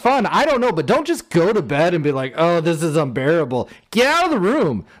join the fun. I don't know, but don't just go to bed and be like, oh, this is unbearable. Get out of the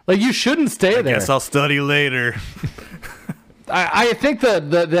room. Like, you shouldn't stay there. Guess I'll study later. I think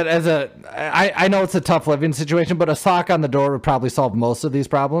that as I know it's a tough living situation, but a sock on the door would probably solve most of these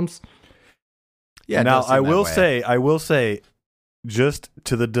problems. Yeah, it Now does seem that I way. will say, just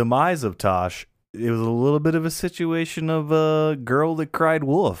to the demise of Tosh, it was a little bit of a situation of a girl that cried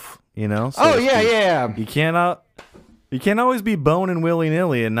wolf. You know? So Oh yeah. You can't always be boning willy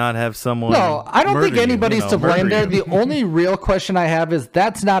nilly and not have someone. No, I don't think murder you, anybody's to blame murder there. you. The only real question I have is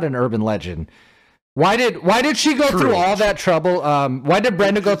that's not an urban legend. Why did she go through all that trouble? Why did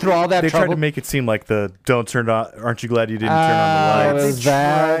Brenda go through all that They trouble? tried to make it seem like the don't turn on. Aren't you glad you didn't turn on the lights? was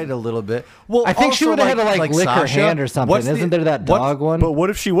that- Tried a little bit. Well, I think she also, would have had to like lick her Sasha, hand or something. what's Isn't there that what- dog one? But what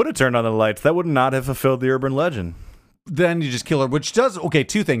if she would have turned on the lights? That would not have fulfilled the urban legend. Then you just kill her, which does okay.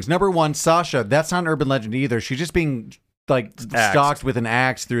 2 things. Number 1, Sasha. That's not an urban legend either. She's just being stalked with an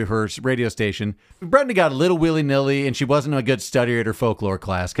axe through her radio station. Brenda got a little willy-nilly, and she wasn't a good studier at her folklore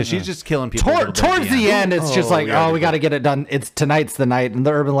class because she's just killing people. Towards the end, it's just like, we got to get it done. Tonight's the night, and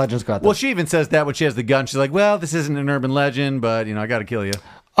the urban legends got that. Well, she even says that when she has the gun. She's like, well, this isn't an urban legend, but, I got to kill you.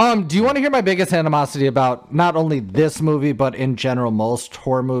 Do you want to hear my biggest animosity about not only this movie, but in general, most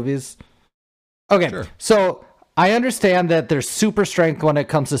horror movies? Okay, Sure. So I understand that there's super strength when it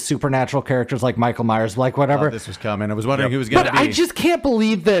comes to supernatural characters like Michael Myers, like whatever. This was coming. I was wondering who was going to But be. I just can't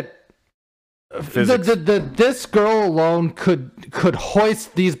believe that this girl alone could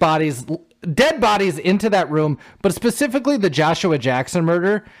hoist these bodies, dead bodies, into that room, but specifically the Joshua Jackson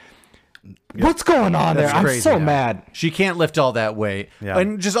murder. What's going on there? I'm so mad. She can't lift all that weight. Yeah.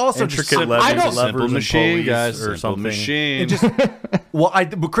 And just also Intricate levers Simple and machine, pulleys guys. or Simple something. machine.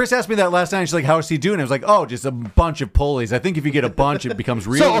 But Chris asked me that last night. She's like, "How's he doing?" I was like, "Oh, just a bunch of pulleys." I think if you get a bunch, it becomes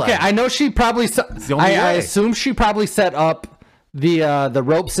real. So okay, life. I know she probably. the only I way. assume she probably set up the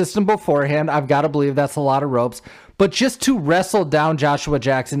rope system beforehand. I've got to believe that's a lot of ropes. But just to wrestle down Joshua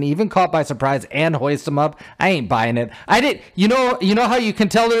Jackson, even caught by surprise, and hoist him up, I ain't buying it. I did. You know how you can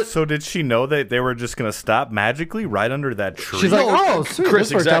tell that. So did she know that they were just going to stop magically right under that tree? She's like, oh, sweet, Chris,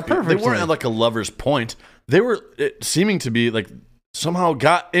 this worked out exactly. perfectly. They weren't at like a lover's point. They were seeming to be like somehow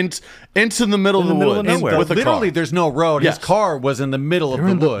got into the middle of the middle of woods nowhere. with a Literally, car. there's no road. Yes. His car was in the middle of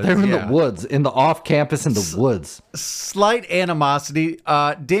the woods. They're in Yeah. the woods, in the off campus, in the woods. Slight animosity.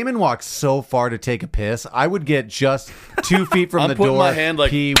 Damon walked so far to take a piss. I would get just 2 feet from I'm the putting door. my hand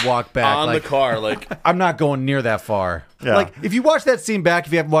like he walked back on like, the car, like I'm not going near that far. Yeah. Like, if you watch that scene back,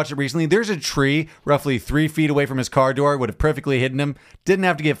 if you haven't watched it recently, there's a tree roughly 3 feet away from his car door. Would have perfectly hidden him. Didn't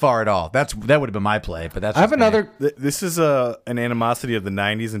have to get far at all. That would have been my play. But that's. I have just me. another. This is an animosity of the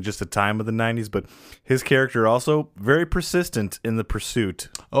 90s and just a time of the 90s, but his character also very persistent in the pursuit.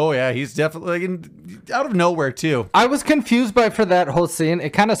 Oh yeah, he's definitely out of nowhere too. I was confused for that whole scene.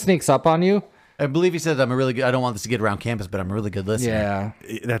 It kind of sneaks up on you. I believe he said, "I'm a really good. I don't want this to get around campus, but I'm a really good listener."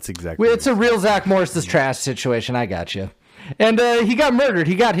 Yeah. That's exactly Well, it's a real Zach Morris's trash situation. I got you. And he got murdered.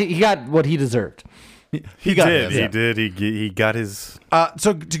 He got what he deserved. He got did. his. He did. He got his.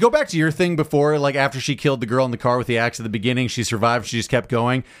 So to go back to your thing before, like after she killed the girl in the car with the axe at the beginning, she survived. She just kept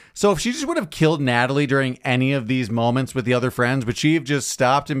going. So if she just would have killed Natalie during any of these moments with the other friends, would she have just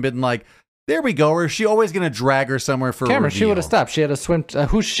stopped and been like, "There we go"? Or is she always going to drag her somewhere for a Cameron, she reveal? would have stopped. She had a swim.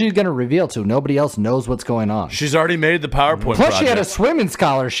 Who's she going to reveal to? Nobody else knows what's going on. she's already made the PowerPoint Plus, she had a project. swimming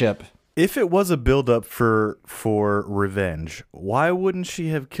scholarship. If it was a build-up for revenge, why wouldn't she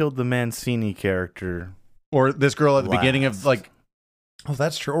have killed the Mancini character? Or this girl at the beginning of Last. like, oh,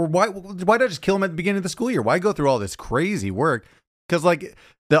 that's true. Or why not just kill him at the beginning of the school year? Why go through all this crazy work? Because like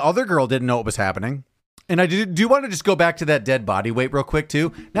the other girl didn't know what was happening. And I do want to just go back to that dead body weight real quick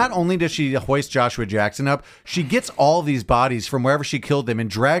too. Not only does she hoist Joshua Jackson up, she gets all these bodies from wherever she killed them and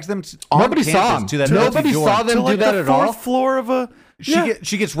drags them on Nobody campus saw 'em. to that Nobody empty door. saw them To, do like, that the at all. fourth floor of a.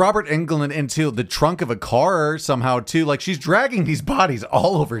 She gets Robert Englund into the trunk of a car somehow too. Like she's dragging these bodies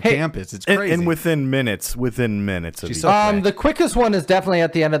all over campus. It's crazy. And within minutes of She's each. so quick. The quickest one is definitely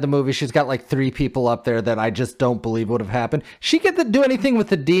at the end of the movie. She's got like 3 people up there that I just don't believe would have happened. She get to do anything with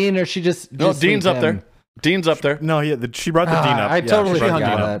the dean, or she just No, Dean's leave up him? there. Dean's up there. No, she brought the dean up. I Yeah, totally she brought the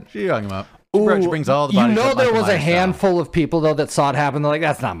forgot dean up. that. She hung him up. Ooh, She brings all the you bodies. know up there Michael was a Myers style. handful of people though that saw it happen. They're like,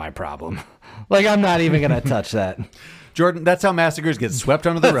 that's not my problem. Like I'm not even gonna touch that. Jordan, that's how massacres get swept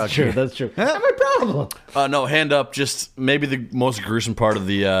under the rug. here. That's true. Not my problem. No, hand up. Just maybe the most gruesome part of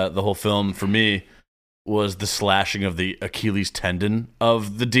the whole film for me was the slashing of the Achilles tendon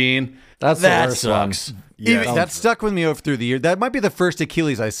of the dean. That's the that worst one. sucks. Even, that stuck with me over through the year. That might be the first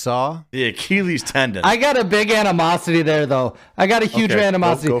Achilles I saw. The Achilles tendon. I got a big animosity there, though. I got a huge Okay,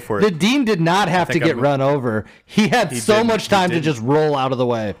 animosity. go for it. The dean did not have to think get I'm- run over. He had so didn't. much He time to didn't. just roll out of the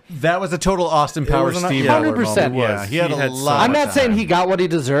way. That was a total Austin Powers was an- Steve. yeah, 100%. Yeah, he had a so lot. I'm much not saying time. he got what he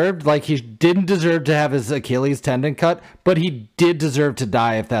deserved. Like, he didn't deserve to have his Achilles tendon cut, but he did deserve to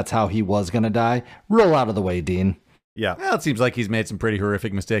die if that's how he was going to die. Roll out of the way, Dean. Yeah. Well, it seems like he's made some pretty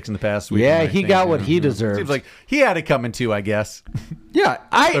horrific mistakes in the past week. Yeah, I he think. got what he deserved. Seems like he had it coming too, I guess. Yeah,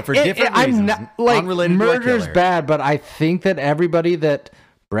 But for different I'm reasons, not like unrelated to a murder's killer. bad, but I think that everybody that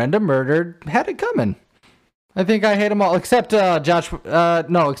Brenda murdered had it coming. I think I hate them all except Josh.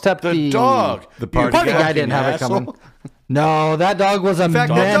 No, except the dog. The party guy didn't have it coming. No, that dog was a In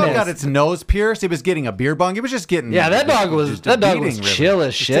fact, that dog menace. got its nose pierced. It was getting a beer bong. It was just getting. Yeah, that dog was just a beating, really. chill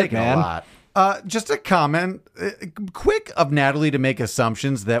as Just shit, taking man. A lot. Just a comment, quick of Natalie to make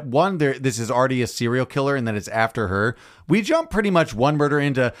assumptions that one, this is already a serial killer and that it's after her. We jump pretty much one murder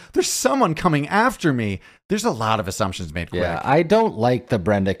into there's someone coming after me. There's a lot of assumptions made quick. Yeah, I don't like the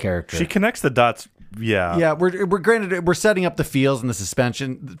Brenda character. She connects the dots Yeah, we're granted we're setting up the feels and the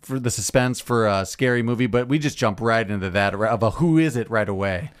suspense for a scary movie, but we just jump right into that of a who is it right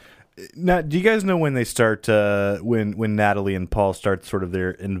away. Now, do you guys know when they start when Natalie and Paul start sort of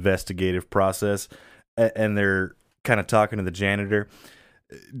their investigative process and they're kind of talking to the janitor?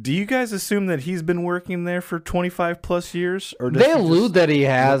 Do you guys assume that he's been working there for 25 plus years, or does They allude that he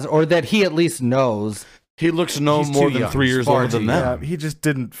has, or that he at least knows. He looks no He's more too than young. 3 He's years far older too than young. them. he just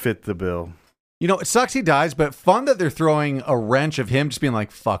didn't fit the bill? You know, it sucks he dies, but fun that they're throwing a wrench of him just being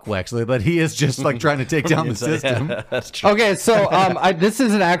like, fuck Wexley, that he is just like trying to take down the system. Yeah, that's true. Okay, so this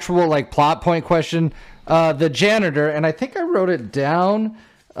is an actual like plot point question. The janitor, and I think I wrote it down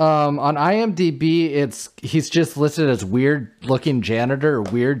on IMDb. He's just listed as weird looking janitor or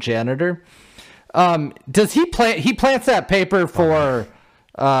weird janitor. Does he plant? He plants that paper for.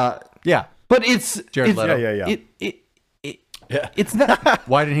 Yeah. But it's Jared it's, Leto. Yeah. It's not.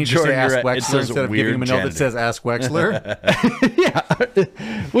 Why didn't he just Jordan, say Ask you're right. It Wexler says instead of weird giving him a note that janitor. says Ask Wexler?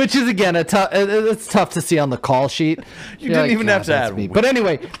 Yeah, which is again it's tough to see on the call sheet. You didn't even have to that's add me. But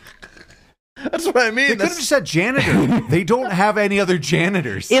anyway, That's what I They mean. could have That's just said janitor. They don't have any other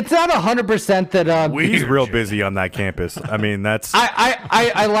janitors. it's not 100% that He's real busy on that campus. I mean, that's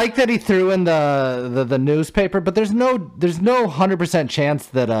I like that he threw in the newspaper, but there's no 100% chance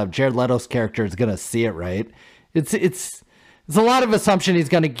that Jared Leto's character is gonna see it, right? It's a lot of assumption he's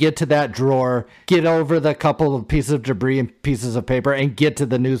gonna get to that drawer, get over the couple of pieces of debris and pieces of paper, and get to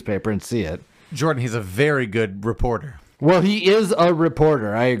the newspaper and see it. Jordan, he's a very good reporter. Well, he is a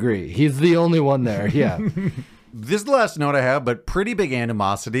reporter. I agree. He's the only one there. Yeah. This is the last note I have, but pretty big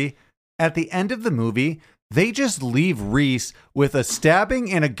animosity. At the end of the movie, they just leave Reese with a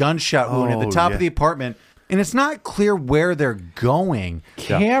stabbing and a gunshot wound at the Oh, top yeah. of the apartment, and it's not clear where they're going.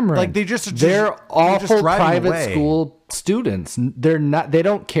 Cameron, Like, they're they're just awful driving private away. school students. They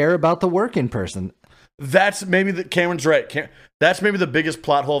don't care about the working person. That's maybe Cameron's right. That's maybe the biggest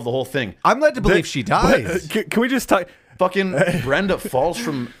plot hole of the whole thing. I'm led to believe she dies. Can we just talk? Fucking Brenda falls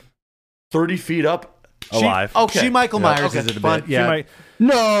from 30 feet up. Alive. She Michael Myers Okay, is it a fine. bit. She Yeah. might-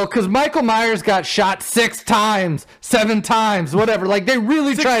 No, because Michael Myers got shot 6 times, 7 times, whatever. Like they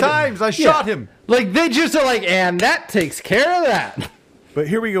really 6 tried. times. I shot him. Like they just are like, and that takes care of that. But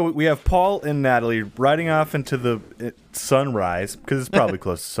here we go. We have Paul and Natalie riding off into the sunrise because it's probably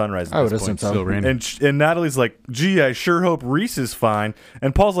close to sunrise. At I would this assume point. so. Still raining. And Natalie's like, "Gee, I sure hope Reese is fine."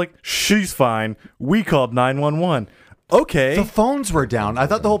 And Paul's like, "She's fine. We called 911." Okay. The phones were down. I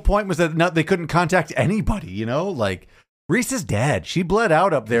thought the whole point was that they couldn't contact anybody, you know? Like, Reese is dead. She bled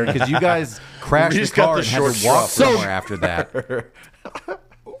out up there because you guys crashed Reese the got car the and had to short walk straw. somewhere after that.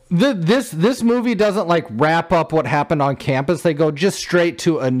 This movie doesn't like wrap up what happened on campus. They go just straight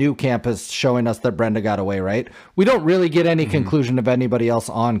to a new campus, showing us that Brenda got away. Right? We don't really get any conclusion of anybody else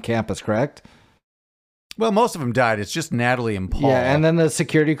on campus, correct? Well, most of them died. It's just Natalie and Paul. Yeah, and then the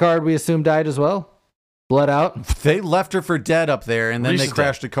security guard we assume died as well. Bled out. they left her for dead up there, and then Reese they is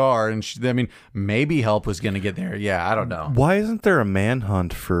crashed a car. And maybe help was going to get there. Yeah, I don't know. Why isn't there a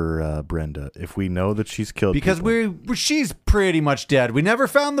manhunt for Brenda if we know that she's killed? Because people? she's pretty much dead. We never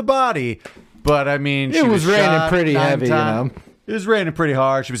found the body, but I mean, she It was raining shot pretty 9 heavy, you times. know. It was raining pretty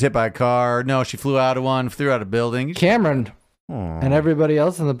hard. She was hit by a car. No, she flew out of one, threw out a building. Cameron and everybody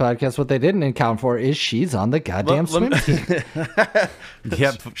else in the podcast, what they didn't account for is she's on the goddamn swim team.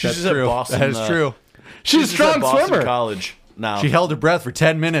 Yep, She's that's at true. Boston, That is true. She's a just at strong Boston swimmer. College now. She held her breath for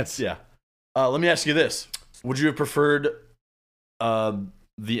 10 minutes. Yeah. Let me ask you this: would you have preferred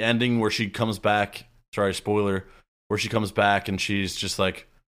the ending where she comes back? Sorry, spoiler. Where she comes back and she's just like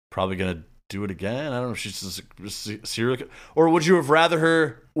probably gonna do it again. I don't know if she's just a serial killer. Or would you have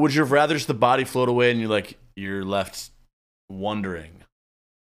rather just the body float away and you're left wondering?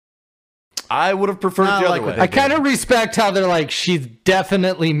 I would have preferred I the like other what way. I kind of respect how they're like, she's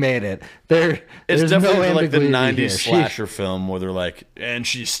definitely made it. It's There's definitely no like the ambiguity 90s here. slasher film where they're like, and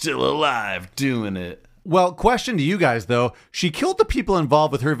she's still alive doing it. Well, question to you guys, though. She killed the people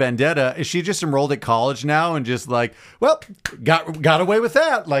involved with her vendetta. Is she just enrolled at college now and just like, well, got away with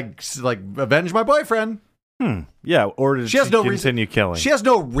that? Like avenge my boyfriend. Yeah, or did She has no continue killing? She has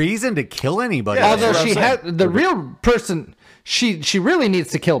no reason to kill anybody. Yeah, Although that's what she I'm had the real person, she really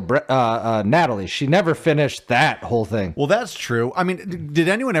needs to kill Natalie. She never finished that whole thing. Well, that's true. I mean, did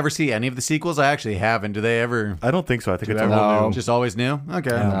anyone ever see any of the sequels? I actually haven't. Do they ever? I don't think so. I think it's ever No. just always new?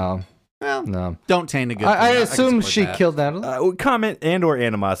 Okay. No, Well, no. don't taint a good I thing. can assume support she that. killed Natalie. comment and or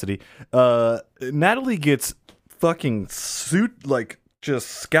animosity. Natalie gets fucking just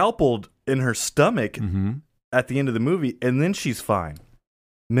scalpeled in her stomach at the end of the movie, and then she's fine.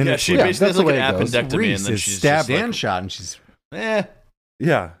 Yeah, Minutes she later. Yeah, basically has that's like the an way it goes. appendectomy Reese and then is she's stabbed just like, and shot, and she's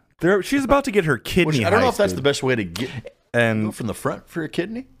Yeah, She's about to get her kidney. I don't know if heist, that's dude. the best way to go And from the front for your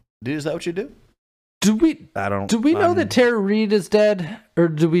kidney. Is that what you do? Do we know I'm- that Tara Reid is dead, or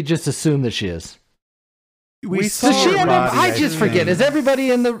do we just assume that she is? We Does saw she her end up? body, I just think. forget. Is everybody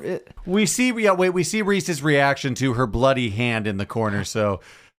in the? We see Reese's reaction to her bloody hand in the corner. So,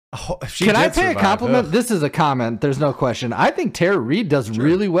 if she Can I did pay a survive, compliment? ugh. This is a comment. There's no question. I think Tara Reid does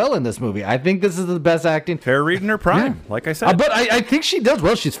really well in this movie. I think this is the best acting. Tara Reid in her prime, like I said. But I think she does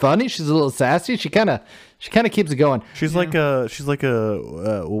well. She's funny. She's a little sassy. She kind of keeps it going. She's like a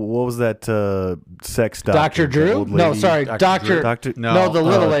what was that sex doctor? Dr. the Drew? old No, lady? sorry, Dr. Doctor. Doctor. No, the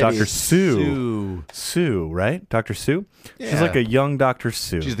little lady. Dr. Sue, right? Dr. Sue. She's Yeah. like a young Dr.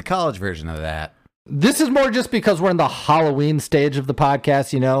 Sue. She's the college version of that. This is more just because we're in the Halloween stage of the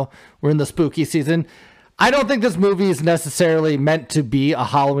podcast, We're in the spooky season. I don't think this movie is necessarily meant to be a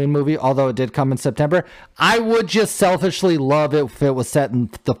Halloween movie, although it did come in September. I would just selfishly love it if it was set in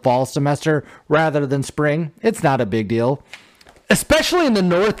the fall semester rather than spring. It's not a big deal, especially in the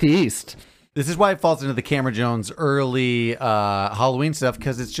Northeast. This is why it falls into the Cameron Jones early Halloween stuff,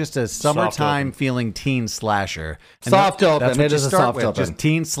 because it's just a summertime feeling teen slasher. And Soft open. That's what It you is a start soft with, open. just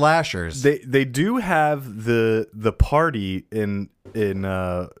teen slashers. They do have the party in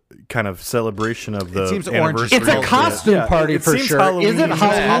kind of celebration of the seems orange anniversary. It's a real costume Yeah, party it for seems sure. Halloween. Is it It It's seems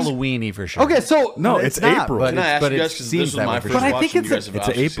Halloween? Halloween-y for sure. Okay, so No, it's not, April. But, Can I ask but you it guys, because seems this was that my way for first sure. I watch, think and it's you guys have it's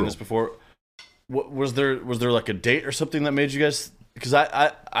obviously April. seen this before. Was there like a date or something that made you guys? Because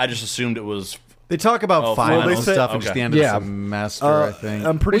I just assumed it was. They talk about Oh, final well, they and said- stuff and just okay. the end of Yeah. the semester, I think.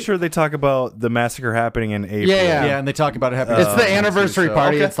 I'm pretty sure they talk about the massacre happening in April. Yeah. yeah, and they talk about it happening. it's the anniversary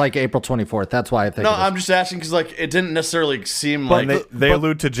party. Okay. It's like April 24th. That's why I think. No, it is. I'm just asking because like it didn't necessarily seem And like. they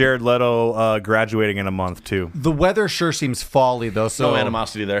allude to Jared Leto graduating in a month too. The weather sure seems fall-y, though. So no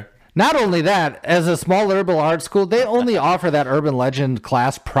animosity there. Not only that, as a small liberal arts school, they only offer that urban legend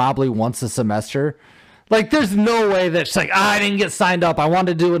class probably once a semester. Like, there's no way that she's like, I didn't get signed up. I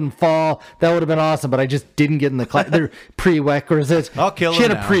wanted to do it in fall. That would have been awesome, but I just didn't get in the class. They're prerequisites. I'll kill She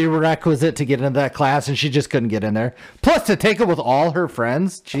had him a now. prerequisite to get into that class, and she just couldn't get in there. Plus, to take it with all her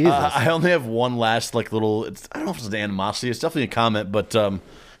friends, Jesus. I only have one last like little. I don't know if it's an animosity. It's definitely a comment, but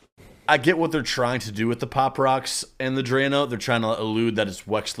I get what they're trying to do with the Pop Rocks and the Drano. They're trying to allude that it's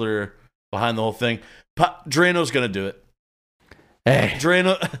Wexler behind the whole thing. Drano's gonna do it. Hey.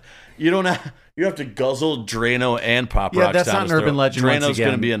 Drano, you have to guzzle Drano and Pop yeah, Rocks. that's down not an his urban throat. legend. Drano's once again.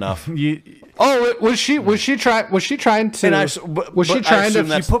 gonna be enough. Oh, was she trying to? And was she but I trying assume to?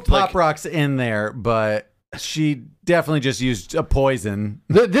 that's She put Pop like- Rocks in there, but she definitely just used a poison.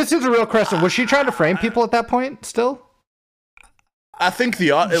 This is a real question. Was she trying to frame people at that point? Still? I think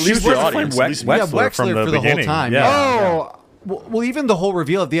at She least was the trying to audience. frame At least- Wexler from the for the whole beginning. time, Yeah. Oh, Well, even the whole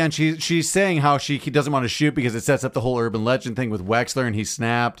reveal at the end, she's saying how she doesn't want to shoot because it sets up the whole urban legend thing with Wexler, and he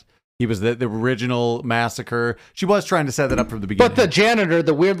snapped. He was the original massacre. She was trying to set that up from the beginning. but the janitor,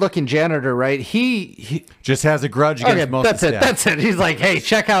 the weird-looking janitor, right? He just has a grudge against okay, most that's of it. the staff. That's it. He's like, hey,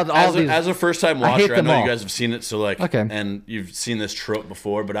 check out all these. As a first-time I hate watcher, I them know all. you guys have seen it, so like, Okay. and you've seen this trope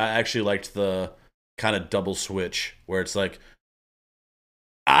before, but I actually liked the kind of double switch where it's like,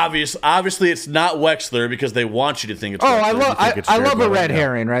 obviously it's not Wexler because they want you to think it's Oh, Wexler. I love think it's I Jared love a Leto, red yeah.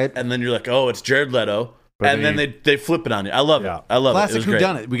 herring, right? And then you're like, oh, it's Jared Leto. But And then then they flip it on you. I love Yeah. it. I love it. It Classic was great.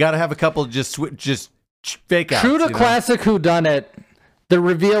 whodunit. We got to have a couple just fake outs. True to you know? classic whodunit. The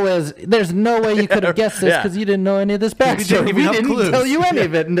reveal is there's no way you could have guessed this Yeah. because you didn't know any of this didn't backstory. even We have didn't clues. tell you any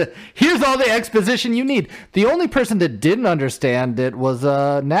of it. And here's all the exposition you need. The only person that didn't understand it was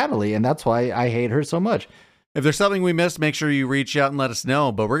Natalie, and that's why I hate her so much. If there's something we missed, make sure you reach out and let us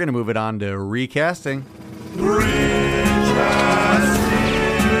know. But we're going to move it on to recasting.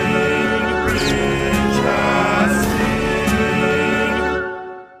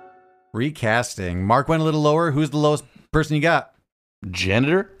 Recasting. Mark went a little lower. Who's the lowest person you got?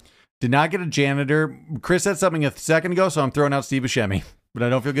 Janitor? Did not get a janitor. Chris said something a second ago, so I'm throwing out Steve Buscemi. But I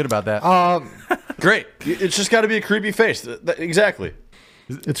don't feel good about that. Great. It's just got to be a creepy face. Exactly.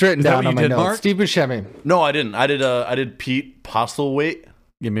 It's written Is that down what on you my did, notes. Mark? Steve Buscemi. No, I didn't. I did Pete Postlewaite.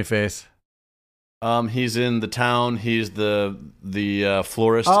 Give me a face. He's in The Town. He's the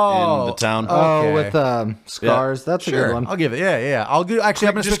florist Oh, in The Town. Okay. Oh, with scars. That's a good one. I'll give it. Yeah. I'll do. Actually,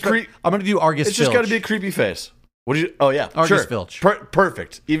 I'm Just going to do Argus. It's just got to Filch. be a creepy face. What did you? Oh yeah, Argus sure. Filch.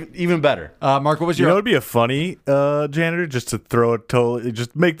 Perfect. Even better. Mark, what was You your? know, it'd be a funny janitor just to throw a totally,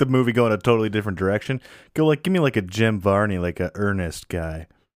 just make the movie go in a totally different direction. Go like, give me like a Jim Varney, like a Ernest guy,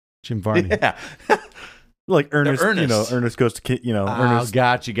 Jim Varney. Yeah. like Ernest. Ernest. You know, Ernest goes to Oh, Ernest.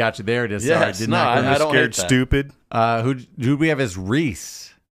 got you. There it is. Yes, Sorry, did no, not. I don't Scared hate that. Stupid. Who we have as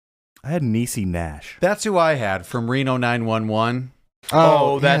Reese? I had Niecy Nash. That's who I had from Reno 911.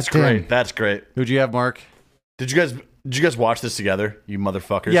 Oh, that's yeah, damn. great. That's great. Who'd you have, Mark? Did you guys watch this together, you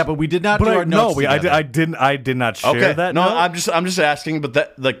motherfuckers? Yeah, but we did not do our notes together. I did not share okay. that. No, note. I'm just asking. But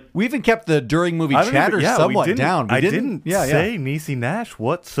that like We even kept the during movie I don't chatter even- yeah, we somewhat didn't- down. We I didn't Yeah, say Niecy Nash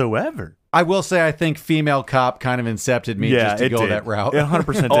whatsoever. I will say I think female cop kind of incepted me just to it go did. that route. It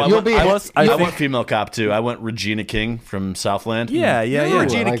 100% Oh, did. I went female cop too. I went Regina King from Southland. Yeah, You're a yeah.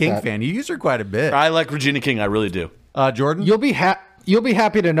 Regina like King that. fan. You use her quite a bit. I like Regina King. I really do. Jordan? You'll be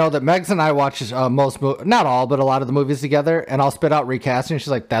happy to know that Megs and I watch not all, but a lot of the movies together, and I'll spit out recasting. She's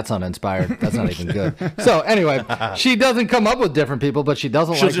like, "That's uninspired. That's not even good." So anyway, she doesn't come up with different people, but she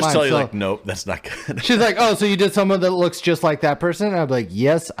doesn't She'll like just mine. tell you so like, nope, that's not good. she's like, "Oh, so you did someone that looks just like that person?" And I'm like,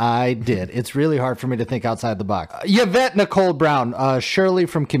 "Yes, I did." It's really hard for me to think outside the box. Yvette Nicole Brown, Shirley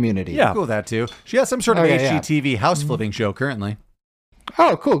from Community. Yeah. Cool with that too. She has some sort of Okay, yeah. HGTV house flipping show currently.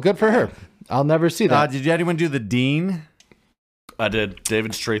 Oh, cool. Good for her. I'll never see that. Did anyone do the Dean? I did.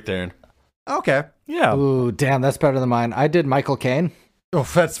 David Strathairn. Okay. Yeah. Ooh, damn, that's better than mine. I did Michael Caine. Oh,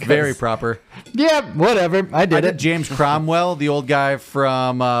 that's very proper. Yeah, whatever. I did I it. did James Cromwell, the old guy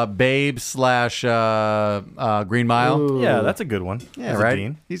from Babe / Green Mile. Ooh. Yeah, that's a good one. Yeah, As a right.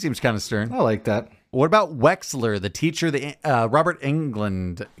 dean. He seems kind of stern. I like that. What about Wexler, the teacher, the Robert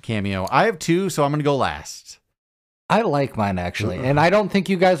Englund cameo? I have two, so I'm going to go last. I like mine actually, and I don't think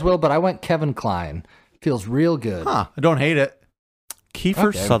you guys will, but I went Kevin Kline. Feels real good. Huh. I don't hate it. Kiefer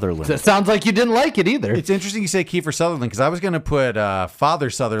Okay. Sutherland. It sounds like you didn't like it either. It's interesting you say Kiefer Sutherland because I was going to put Father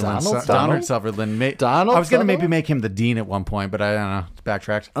Sutherland, Donald Donald Sutherland. Donald I was going to maybe Sutherland? make him the dean at one point, but I don't know.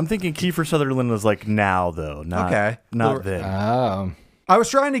 Backtracked. I'm thinking Kiefer Sutherland was like now though, not Okay. not then. Oh. I was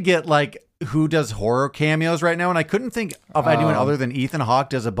trying to get like who does horror cameos right now, and I couldn't think of anyone other than Ethan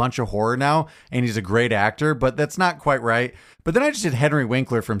Hawke does a bunch of horror now, and he's a great actor, but that's not quite right. But then I just did Henry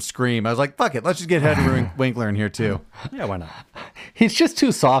Winkler from Scream. I was like, fuck it, let's just get Henry Winkler in here too. Yeah, why not? He's just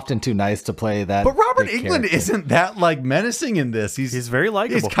too soft and too nice to play that. But Robert big Englund character. isn't that like menacing in this. He's He's very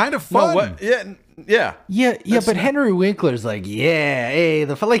likable. He's kind of fun. No, what? Yeah. Yeah, but Henry Winkler's like, yeah, hey,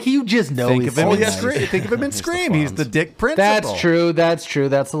 like you just know Think he's of him so in nice. Scream. Think of him in Scream. He's the dick principal. That's true. That's true.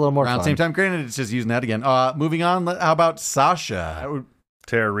 That's a little more Around the fun. same time, granted, it's just using that again. Moving on. How about Sasha?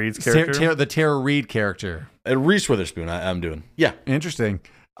 Tara Reid's character. The Tara Reid character. Reese Witherspoon. I'm doing. Yeah. Interesting.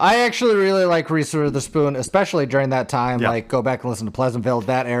 I actually really like Reese Witherspoon, especially during that time. Yeah. Like, go back and listen to Pleasantville,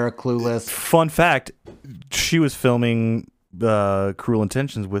 that era, Clueless. Fun fact: she was filming Cruel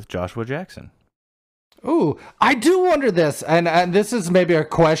Intentions with Joshua Jackson. Ooh, I do wonder this, and this is maybe a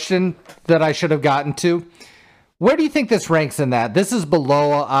question that I should have gotten to. Where do you think this ranks in that? This is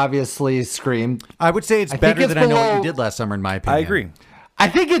below, obviously, Scream. I would say it's I think better it's than I Know What below- You Did Last Summer, in my opinion. I agree. I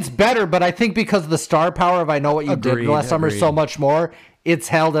think it's better, but I think because of the star power of I Know What You Agreed, Did Last Summer agreed. so much more, it's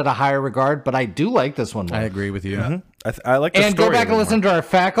held at a higher regard, but I do like this one more. I agree with you. I like the And story go back a and little listen to our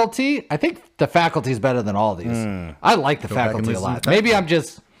faculty. I think the faculty is better than all these. I like the back and faculty a listen lot. to Maybe I'm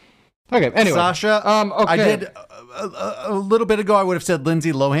just okay. Anyway, Sasha, Okay. I did a little bit ago. I would have said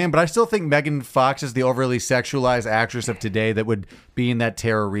Lindsay Lohan, but I still think Megan Fox is the overly sexualized actress of today that would be in that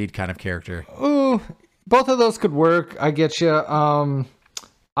Tara Reid kind of character. Ooh, both of those could work. I get you.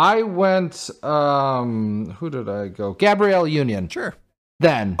 I went. Who did I go? Gabrielle Union. Sure.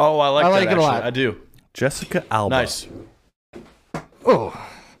 Then. Oh, I like that. it a lot. Actually. I do. Jessica Alba. Nice. Oh,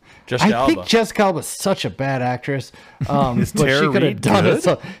 Jessica I Alba. think Jessica Alba's such a bad actress. But Tara she could have Reid done good? it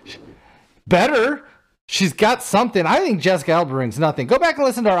so better. She's got something. I think Jessica Alba brings nothing. Go back and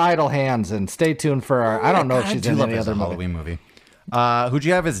listen to our Idle Hands and stay tuned for our. I don't know if she's in any other movie. Halloween movie. Who'd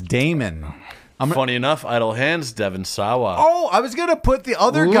you have as Damon? Funny enough, Idle Hands, Devin Sawa. Oh, I was gonna put the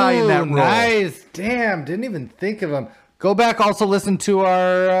other guy in that Ooh, role. Nice. Damn, didn't even think of him. Go back, also listen to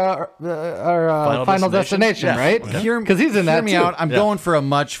our Final Destination, Yeah. right? Because he's in that Hear me too. out. I'm going for a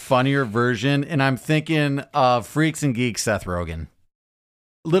much funnier version, and I'm thinking of Freaks and Geeks Seth Rogen.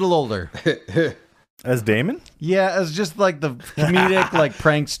 Little older. As Damon. Yeah, as just like the comedic like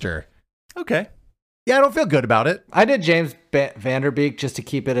prankster. Okay. Yeah, I don't feel good about it. I did James Vanderbeek just to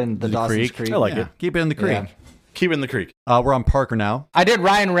keep it in the Dawson's Creek. I like Yeah, it. keep it in the creek. Yeah. Keep it in the creek. We're on Parker now. I did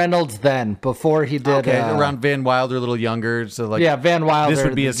Ryan Reynolds then before he did Okay, around Van Wilder, a little younger. So like, yeah, Van Wilder. this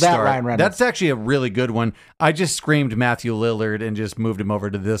would be a that start. Ryan Reynolds. That's actually a really good one. I just screamed Matthew Lillard and just moved him over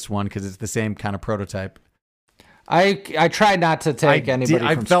to this one because it's the same kind of prototype. I tried not to take anybody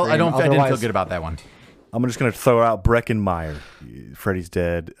I from felt I Scream, don't I didn't feel otherwise- good about that one. I'm just gonna throw out Breckenmeyer. Freddy's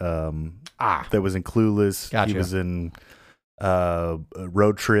dead. That was in Clueless. Gotcha. He was in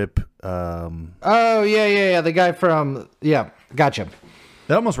Road Trip. Oh yeah. The guy from gotcha.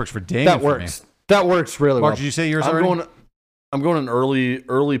 That almost works for Damon. That for works. That works really Mark, well. did you say yours I'm already? going an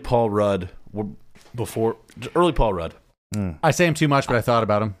early Paul Rudd before early Paul Rudd. I say him too much, but I thought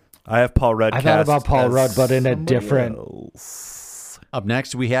about him. I have Paul Rudd. I thought cast about Paul as Rudd, but in a somebody different- else. Up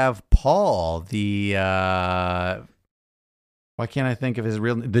next, we have Paul, the why can't I think of his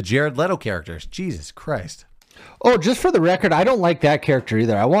real the Jared Leto characters? Jesus Christ. Oh, just for the record, I don't like that character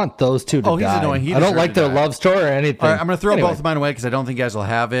either. I want those two to Oh, he's die. annoying. He I don't deserved like to their die. love story or anything. All right, I'm going to throw Anyway. both of mine away because I don't think you guys will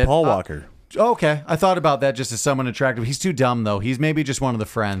have it. Paul Walker. Okay, I thought about that just as someone attractive. He's too dumb, though. He's maybe just one of the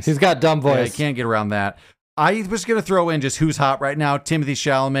friends. He's got dumb Yeah, I voice. can't get around that. I was going to throw in just who's hot right now, Timothy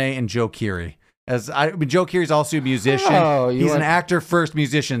Chalamet and Joe Keery. Joe Keery's also a musician. Oh, you He's an went- actor first,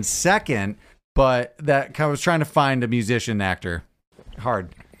 musician second, but I was trying to find a musician actor.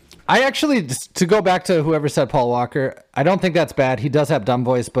 Hard. I actually, to go back to whoever said Paul Walker, I don't think that's bad. He does have dumb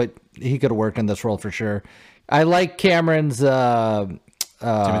voice, but he could have worked in this role for sure. I like Cameron's Timothy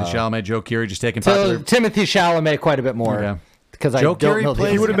Chalamet, Joe Keery just taking popular. Timothy Chalamet quite a bit more. Yeah. Because I Joe don't Keery know the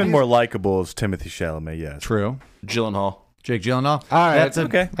plays- He other would have guy. been more likable as Timothy Chalamet. Yes. True. Gyllenhaal. Jake Gyllenhaal. All right. That's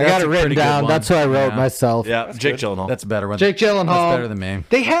Okay. I got it written down. That's who I wrote Yeah. myself. Yeah, Jake Gyllenhaal. That's a better one. Jake Gyllenhaal. That's better than me.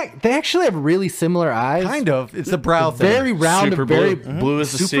 They actually have really similar eyes. Kind of. It's the brow thing. Very round super and very blue. Blue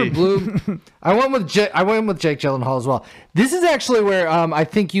as the super sea. blue. I went with Jake Gyllenhaal as well. This is actually where I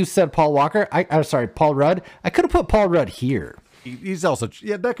think you said Paul Walker. I'm sorry, Paul Rudd. I could have put Paul Rudd here. He's also,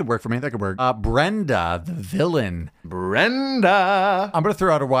 yeah, that could work for me. That could work. Brenda, the villain. Brenda. I'm going to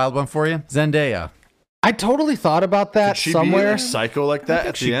throw out a wild one for you. Zendaya. I totally thought about that Could she somewhere. be like psycho like that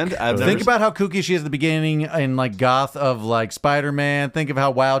at the end? I've Think never about how kooky she is at the beginning in like Goth of like Spider-Man. Think of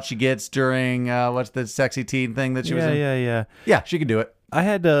how wild she gets during what's the sexy teen thing that she was in. Yeah. Yeah, she could do it. I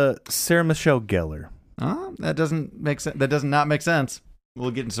had Sarah Michelle Gellar. That doesn't make sense. That does not make sense.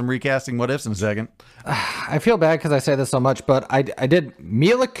 We'll get into some recasting what ifs in a second. I feel bad because I say this so much, but I did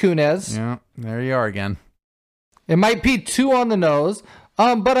Mila Kunis. Yeah, there you are again. It might be too on the nose.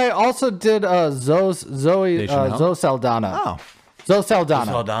 But I also did Zoe Deschanel? Saldana. Oh, Zoe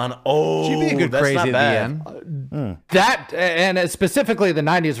Saldana. Hold on. Oh, she'd be a good that's crazy not at bad. the end. That and specifically the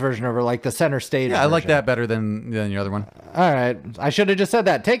 '90s version of her, like the center stage. Yeah, I like version. that better than the other one. All right, I should have just said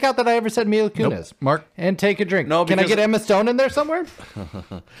that. Take out that I ever said Mila Kunis. Mark, And take a drink. No, Can I because- get Emma Stone in there somewhere? we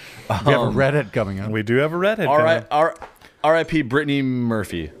have a redhead coming up. We do have a redhead. All coming right. up. R.I.P. Brittany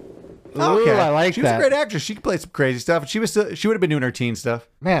Murphy. Ooh, I like she was that. a great actress. She could play some crazy stuff. She would have been doing her teen stuff.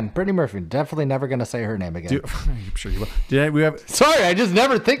 Man, Brittany Murphy. Definitely never going to say her name again. I'm sure you will. We have Sorry, I just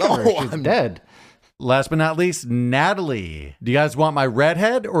never think of her. No, She's dead. last but not least, Natalie. Do you guys want my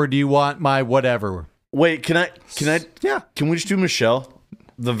redhead or do you want my whatever? Wait, can I? Yeah. Can we just do Michelle?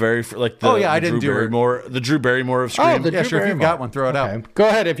 The very like the. Oh, yeah, I the didn't Drew do her. Barrymore, the Drew Barrymore of Scream. Oh, the Yeah, Drew sure. If you've Barrymore. got one, throw it out. Okay. Go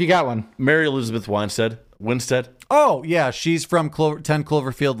ahead if you got one. Mary Elizabeth Winstead. Oh, yeah. She's from 10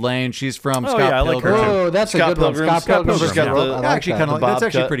 Cloverfield Lane. She's from Scott yeah, I like her Pilgrim. too. Oh, that's Scott a good one. Pilgrim. Scott Scott Pilgrim. Pilgrim's Yeah. got the- I like actually, that. kind of The like that's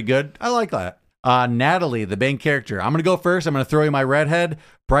actually bob pretty good. I like that. Natalie, the main character. I'm going to go first. I'm going to throw you my redhead,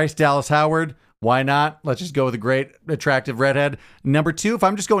 Bryce Dallas Howard. Why not? Let's just go with a great, attractive redhead. Number 2, if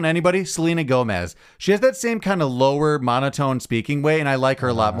I'm just going anybody, Selena Gomez. She has that same kind of lower monotone speaking way, and I like her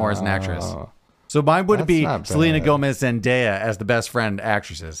a lot more as an actress. So mine would That's be not Selena bad. Gomez Zendaya as the best friend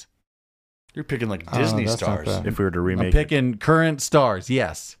actresses. You're picking like Disney that's not stars. bad. If we were to remake I'm it. picking current stars,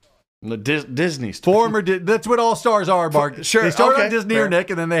 yes. The Disney stars. Former, that's what all stars are, Mark. Sure, They start okay, on Disney fair. or Nick,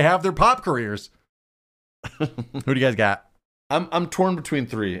 and then they have their pop careers. Who do you guys got? I'm torn between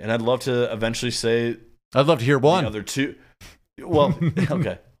 3, and I'd love to eventually say I'd love to hear the one. other 2. Well,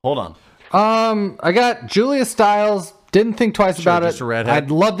 okay, hold on. I got Julia Stiles. Didn't think twice about just it. a redhead?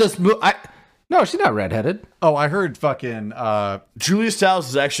 I'd love this movie. No, she's not redheaded. Oh, I heard fucking Julia Stiles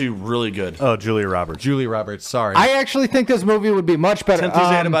is actually really good. Oh, Julia Roberts. Julie Roberts. Sorry. I actually think this movie would be much better. 10 Things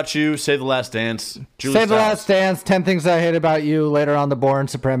I Hate About You, Say the Last Dance. Julia Say the Stiles. Last Dance, 10 Things I Hate About You, later on the Born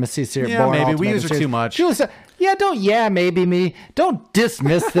Supremacy series. Yeah, Bourne maybe. We Ultimatum use her series. too much. Julia Stiles, maybe me. Don't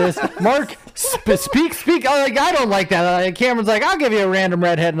dismiss this. Mark, speak. Like, I don't like that. Cameron's like, I'll give you a random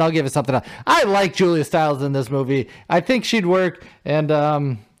redhead and I'll give you something else. I like Julia Stiles in this movie. I think she'd work.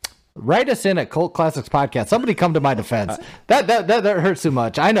 And write us in at Cult Classics Podcast. Somebody come to my defense. That hurts too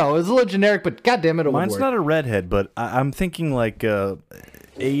much. I know it was a little generic, but goddamn it, it would Mine's work. not a redhead, but I'm thinking like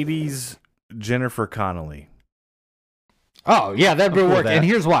 80s Jennifer Connelly. Oh yeah, that'd be cool with work. that. And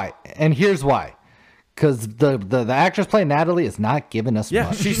here's why. Because the actress playing Natalie is not giving us Yeah,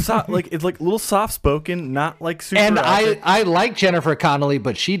 much. she's it's like a little soft spoken, not like super. And out there. I like Jennifer Connelly,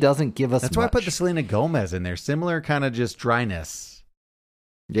 but she doesn't give us That's much. why I put the Selena Gomez in there. Similar kind of just dryness.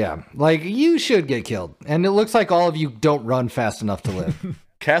 Yeah, like you should get killed. And it looks like all of you don't run fast enough to live.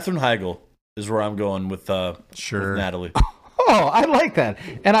 Katherine Heigl is where I'm going with, Sure. with Natalie. Oh, I like that.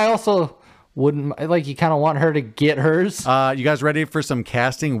 And I also wouldn't like you kind of want her to get hers. You guys ready for some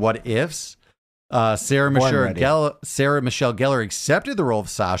casting what ifs? Sarah Michelle Gellar accepted the role of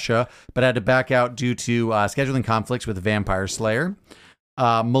Sasha, but had to back out due to scheduling conflicts with Vampire Slayer.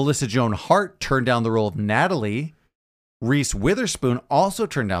 Melissa Joan Hart turned down the role of Natalie. Reese Witherspoon also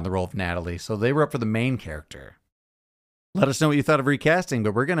turned down the role of Natalie, so they were up for the main character. Let us know what you thought of recasting,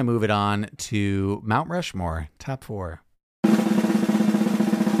 but we're going to move it on to Mount Rushmore, top 4.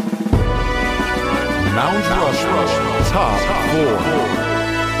 Mount Rushmore, top 4.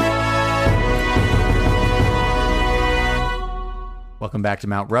 Welcome back to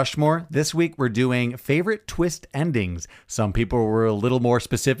Mount Rushmore. This week we're doing favorite twist endings. Some people were a little more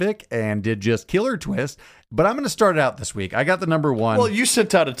specific and did just killer twist, but I'm going to start it out this week. I got the number 1. Well, you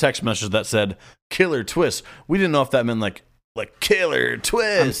sent out a text message that said killer twist. We didn't know if that meant like killer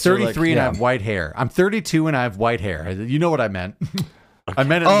twist. I'm 33 and I have white hair. I'm 32 and I have white hair. You know what I meant. I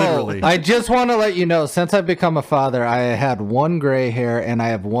meant it literally. I just want to let you know, since I've become a father, I had 1 gray hair and I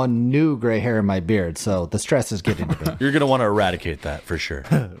have 1 new gray hair in my beard. So the stress is getting to me. You're going to want to eradicate that for sure.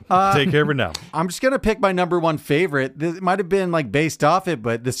 Take care of it now. I'm just going to pick my number 1 favorite. This might have been like based off it,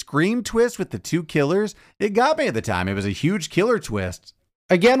 but the Scream twist with the 2 killers, it got me at the time. It was a huge killer twist.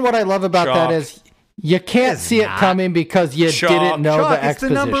 Again, what I love about that is you can't see it coming because you didn't know the it's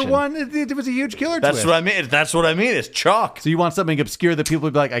exposition. the number 1. It was a huge killer twist. That's what I mean. That's what I mean. It's chalk. So you want something obscure that people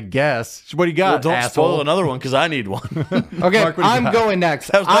would be like, I guess. What do you got, Well, don't asshole? spoil another one because I need one. Okay, Mark, what do you I'm got? going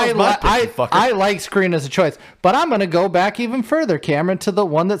next. That was my pick, you fucker. I like Scream as a choice, but I'm going to go back even further, Cameron, to the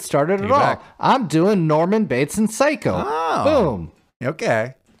one that started it all. back. I'm doing Norman Bates and Psycho. Oh. Boom.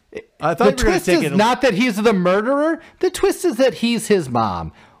 Okay. I The thought you were going twist to take is it. not that he's the murderer. The twist is that he's his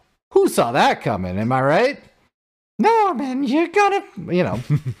mom. Who saw that coming? Am I right? Norman, you gotta, Man.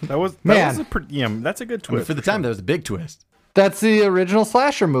 That's a good I mean, twist. for the time, that was a big twist. That's the original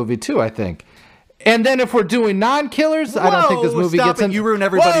slasher movie too, I think. And then if we're doing non-killers, I don't think this movie stop gets it. in. You ruin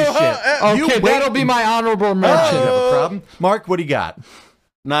everybody's shit. You Okay, wait. that'll be my honorable mention. You have a problem? Mark, what do you got?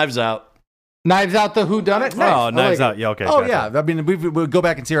 Knives Out. Knives Out, the Who Done It. Oh, Knives Out. Yeah, okay. Oh, gotcha. yeah. I mean, we'll go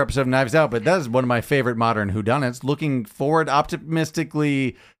back and see our episode of Knives Out, but that is one of my favorite modern whodunits. Looking forward,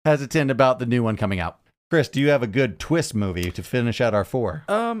 optimistically hesitant about the new one coming out. Chris, do you have a good twist movie to finish out our 4?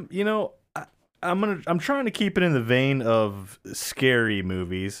 I'm trying to keep it in the vein of scary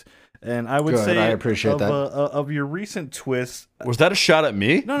movies, and I would Good, say I appreciate that. Of your recent twists. Was that a shot at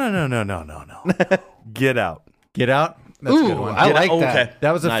me? No. Get Out. Get Out? That's a Ooh, good one. I like Oh, that. okay.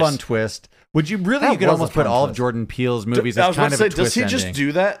 That was a Nice. fun twist. Would you really? That You could was almost a fun put all of twist. Jordan Peele's movies I as was about kind to of say, a does twist he ending. just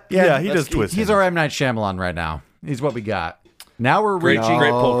do that? Yeah, he does twist. He's our M. Night Shyamalan right now. He's what we got. Now we're Great- reaching.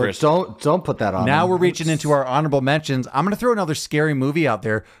 great pull, Chris. Don't put that on. Now him. we're reaching into our honorable mentions. I'm going to throw another scary movie out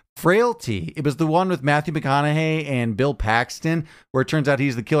there. Frailty. It was the one with Matthew McConaughey and Bill Paxton, where it turns out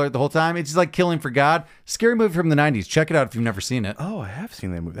he's the killer the whole time. It's just like Killing for God. Scary movie from the 90s. Check it out if you've never seen it. Oh, I have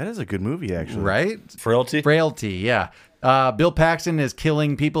seen that movie. That is a good movie, actually. Right? Frailty? Frailty, yeah. Bill Paxton is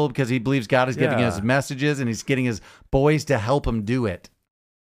killing people because he believes God is giving Yeah. his messages, and he's getting his boys to help him do it.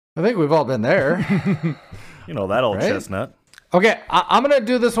 I think we've all been there. You know, that old Right? chestnut. Okay, I'm going to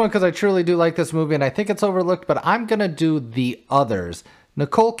do this one because I truly do like this movie and I think it's overlooked, but I'm going to do The Others.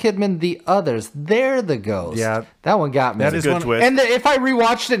 Nicole Kidman, The Others. They're the ghost. Yeah. That one got me. That is Good one. twist. And if I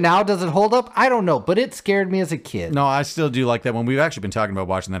rewatched it now, does it hold up? I don't know, but it scared me as a kid. No, I still do like that one. We've actually been talking about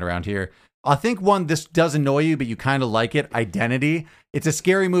watching that around here. I think one, this does annoy you, but you kind of like it. Identity. It's a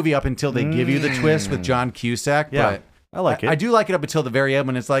scary movie up until they give you the twist with John Cusack. Yeah, but I like it. I do like it up until the very end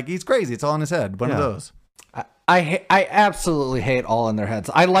when it's like, he's crazy. It's all in his head. One of Yeah. those. I absolutely hate All in Their Heads.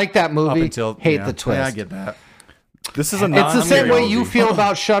 I like that Up movie. until hate yeah. the twist. Yeah, I get that. This is a It's the same way you movie. feel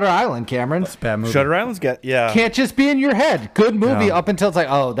about Shutter Island, Cameron. Bad movie. Shutter Island's got Can't just be in your head. Good movie Yeah. up until it's like,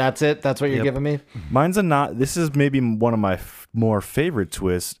 oh, that's it. That's what you're Yep. giving me. Mine's a not. This is maybe one of my more favorite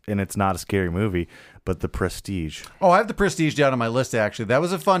twists, and it's not a scary movie, but The Prestige. Oh, I have The Prestige down on my list, actually. That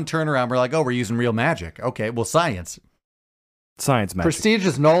was a fun turnaround. We're like, oh, we're using real magic. Okay, well, science. Science magic. Prestige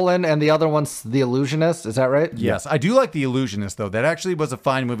is Nolan, and the other one's The Illusionist. Is that right? Yes, I do like The Illusionist, though. That actually was a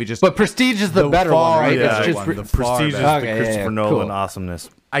fine movie. Just But Prestige is the better far one, right? better It's just one. re- The far Prestige is better. Okay, the yeah, Christopher yeah, Nolan cool. awesomeness.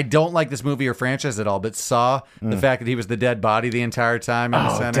 I don't like this movie or franchise at all, but Saw, the fact that he was the dead body the entire time in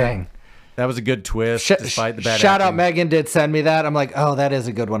the Oh, center. dang. That was a good twist, despite the bad Shout out, acting. Megan did send me that. I'm like, oh, that is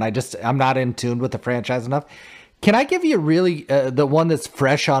a good one. I'm not in tune with the franchise enough. Can I give you really the one that's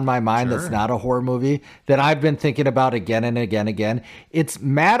fresh on my mind that's not a horror movie that I've been thinking about again and again and again? It's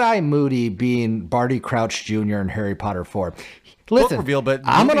Mad Eye Moody being Barty Crouch Jr. in Harry Potter 4. Listen, Book reveal, but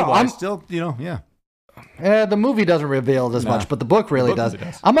I'm movie-wise, gonna. still, yeah. The movie doesn't reveal it as much, but the book really does.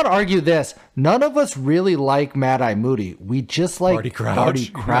 I'm going to argue this. None of us really like Mad Eye Moody. We just like Barty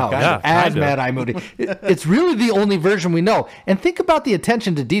Crouch as Mad Eye Moody. It's really the only version we know. And think about the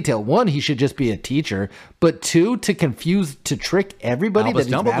attention to detail. One, he should just be a teacher. But two, to trick everybody that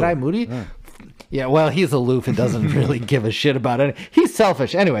he's Mad Eye Moody. Yeah, well, he's aloof and doesn't really give a shit about it. He's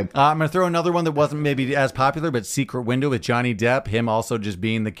selfish. Anyway. I'm going to throw another one that wasn't maybe as popular, but Secret Window with Johnny Depp. Him also just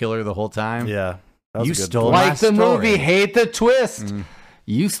being the killer the whole time. Yeah. You stole like the movie, hate the twist.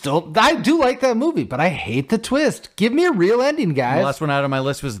 I do like that movie, but I hate the twist. Give me a real ending, guys. The last one out of my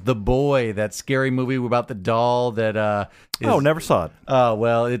list was The Boy, that scary movie about the doll that never saw it. Oh,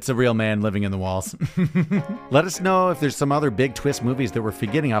 well, it's a real man living in the walls. Let us know if there's some other big twist movies that we're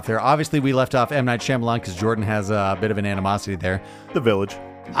forgetting off there. Obviously, we left off M. Night Shyamalan because Jordan has a bit of an animosity there. The Village.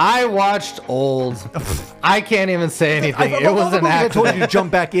 I watched Old. I can't even say anything. It was an accident. I told you to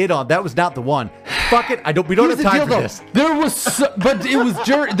jump back in on. That was not the one. Fuck it. We don't have time for this.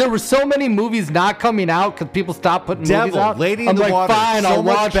 There were so many movies not coming out because people stopped putting movies out. Lady in the Water. Fine, I'll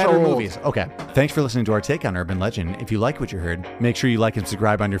watch better movies. Okay. Thanks for listening to our take on Urban Legend. If you like what you heard, make sure you like and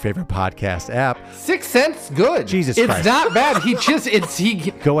subscribe on your favorite podcast app. 6 cents, good. Jesus Christ. It's not bad.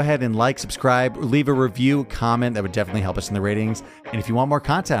 Go ahead and like, subscribe, leave a review, comment. That would definitely help us in the ratings. And if you want more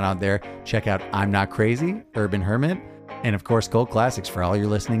content out there, check out I'm Not Crazy, Urban Hermit, and of course Gold Classics for all your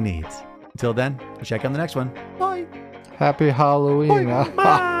listening needs. Until then, I'll check you on the next one. Bye. Happy Halloween. Bye.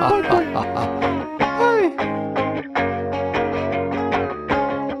 Bye. Bye.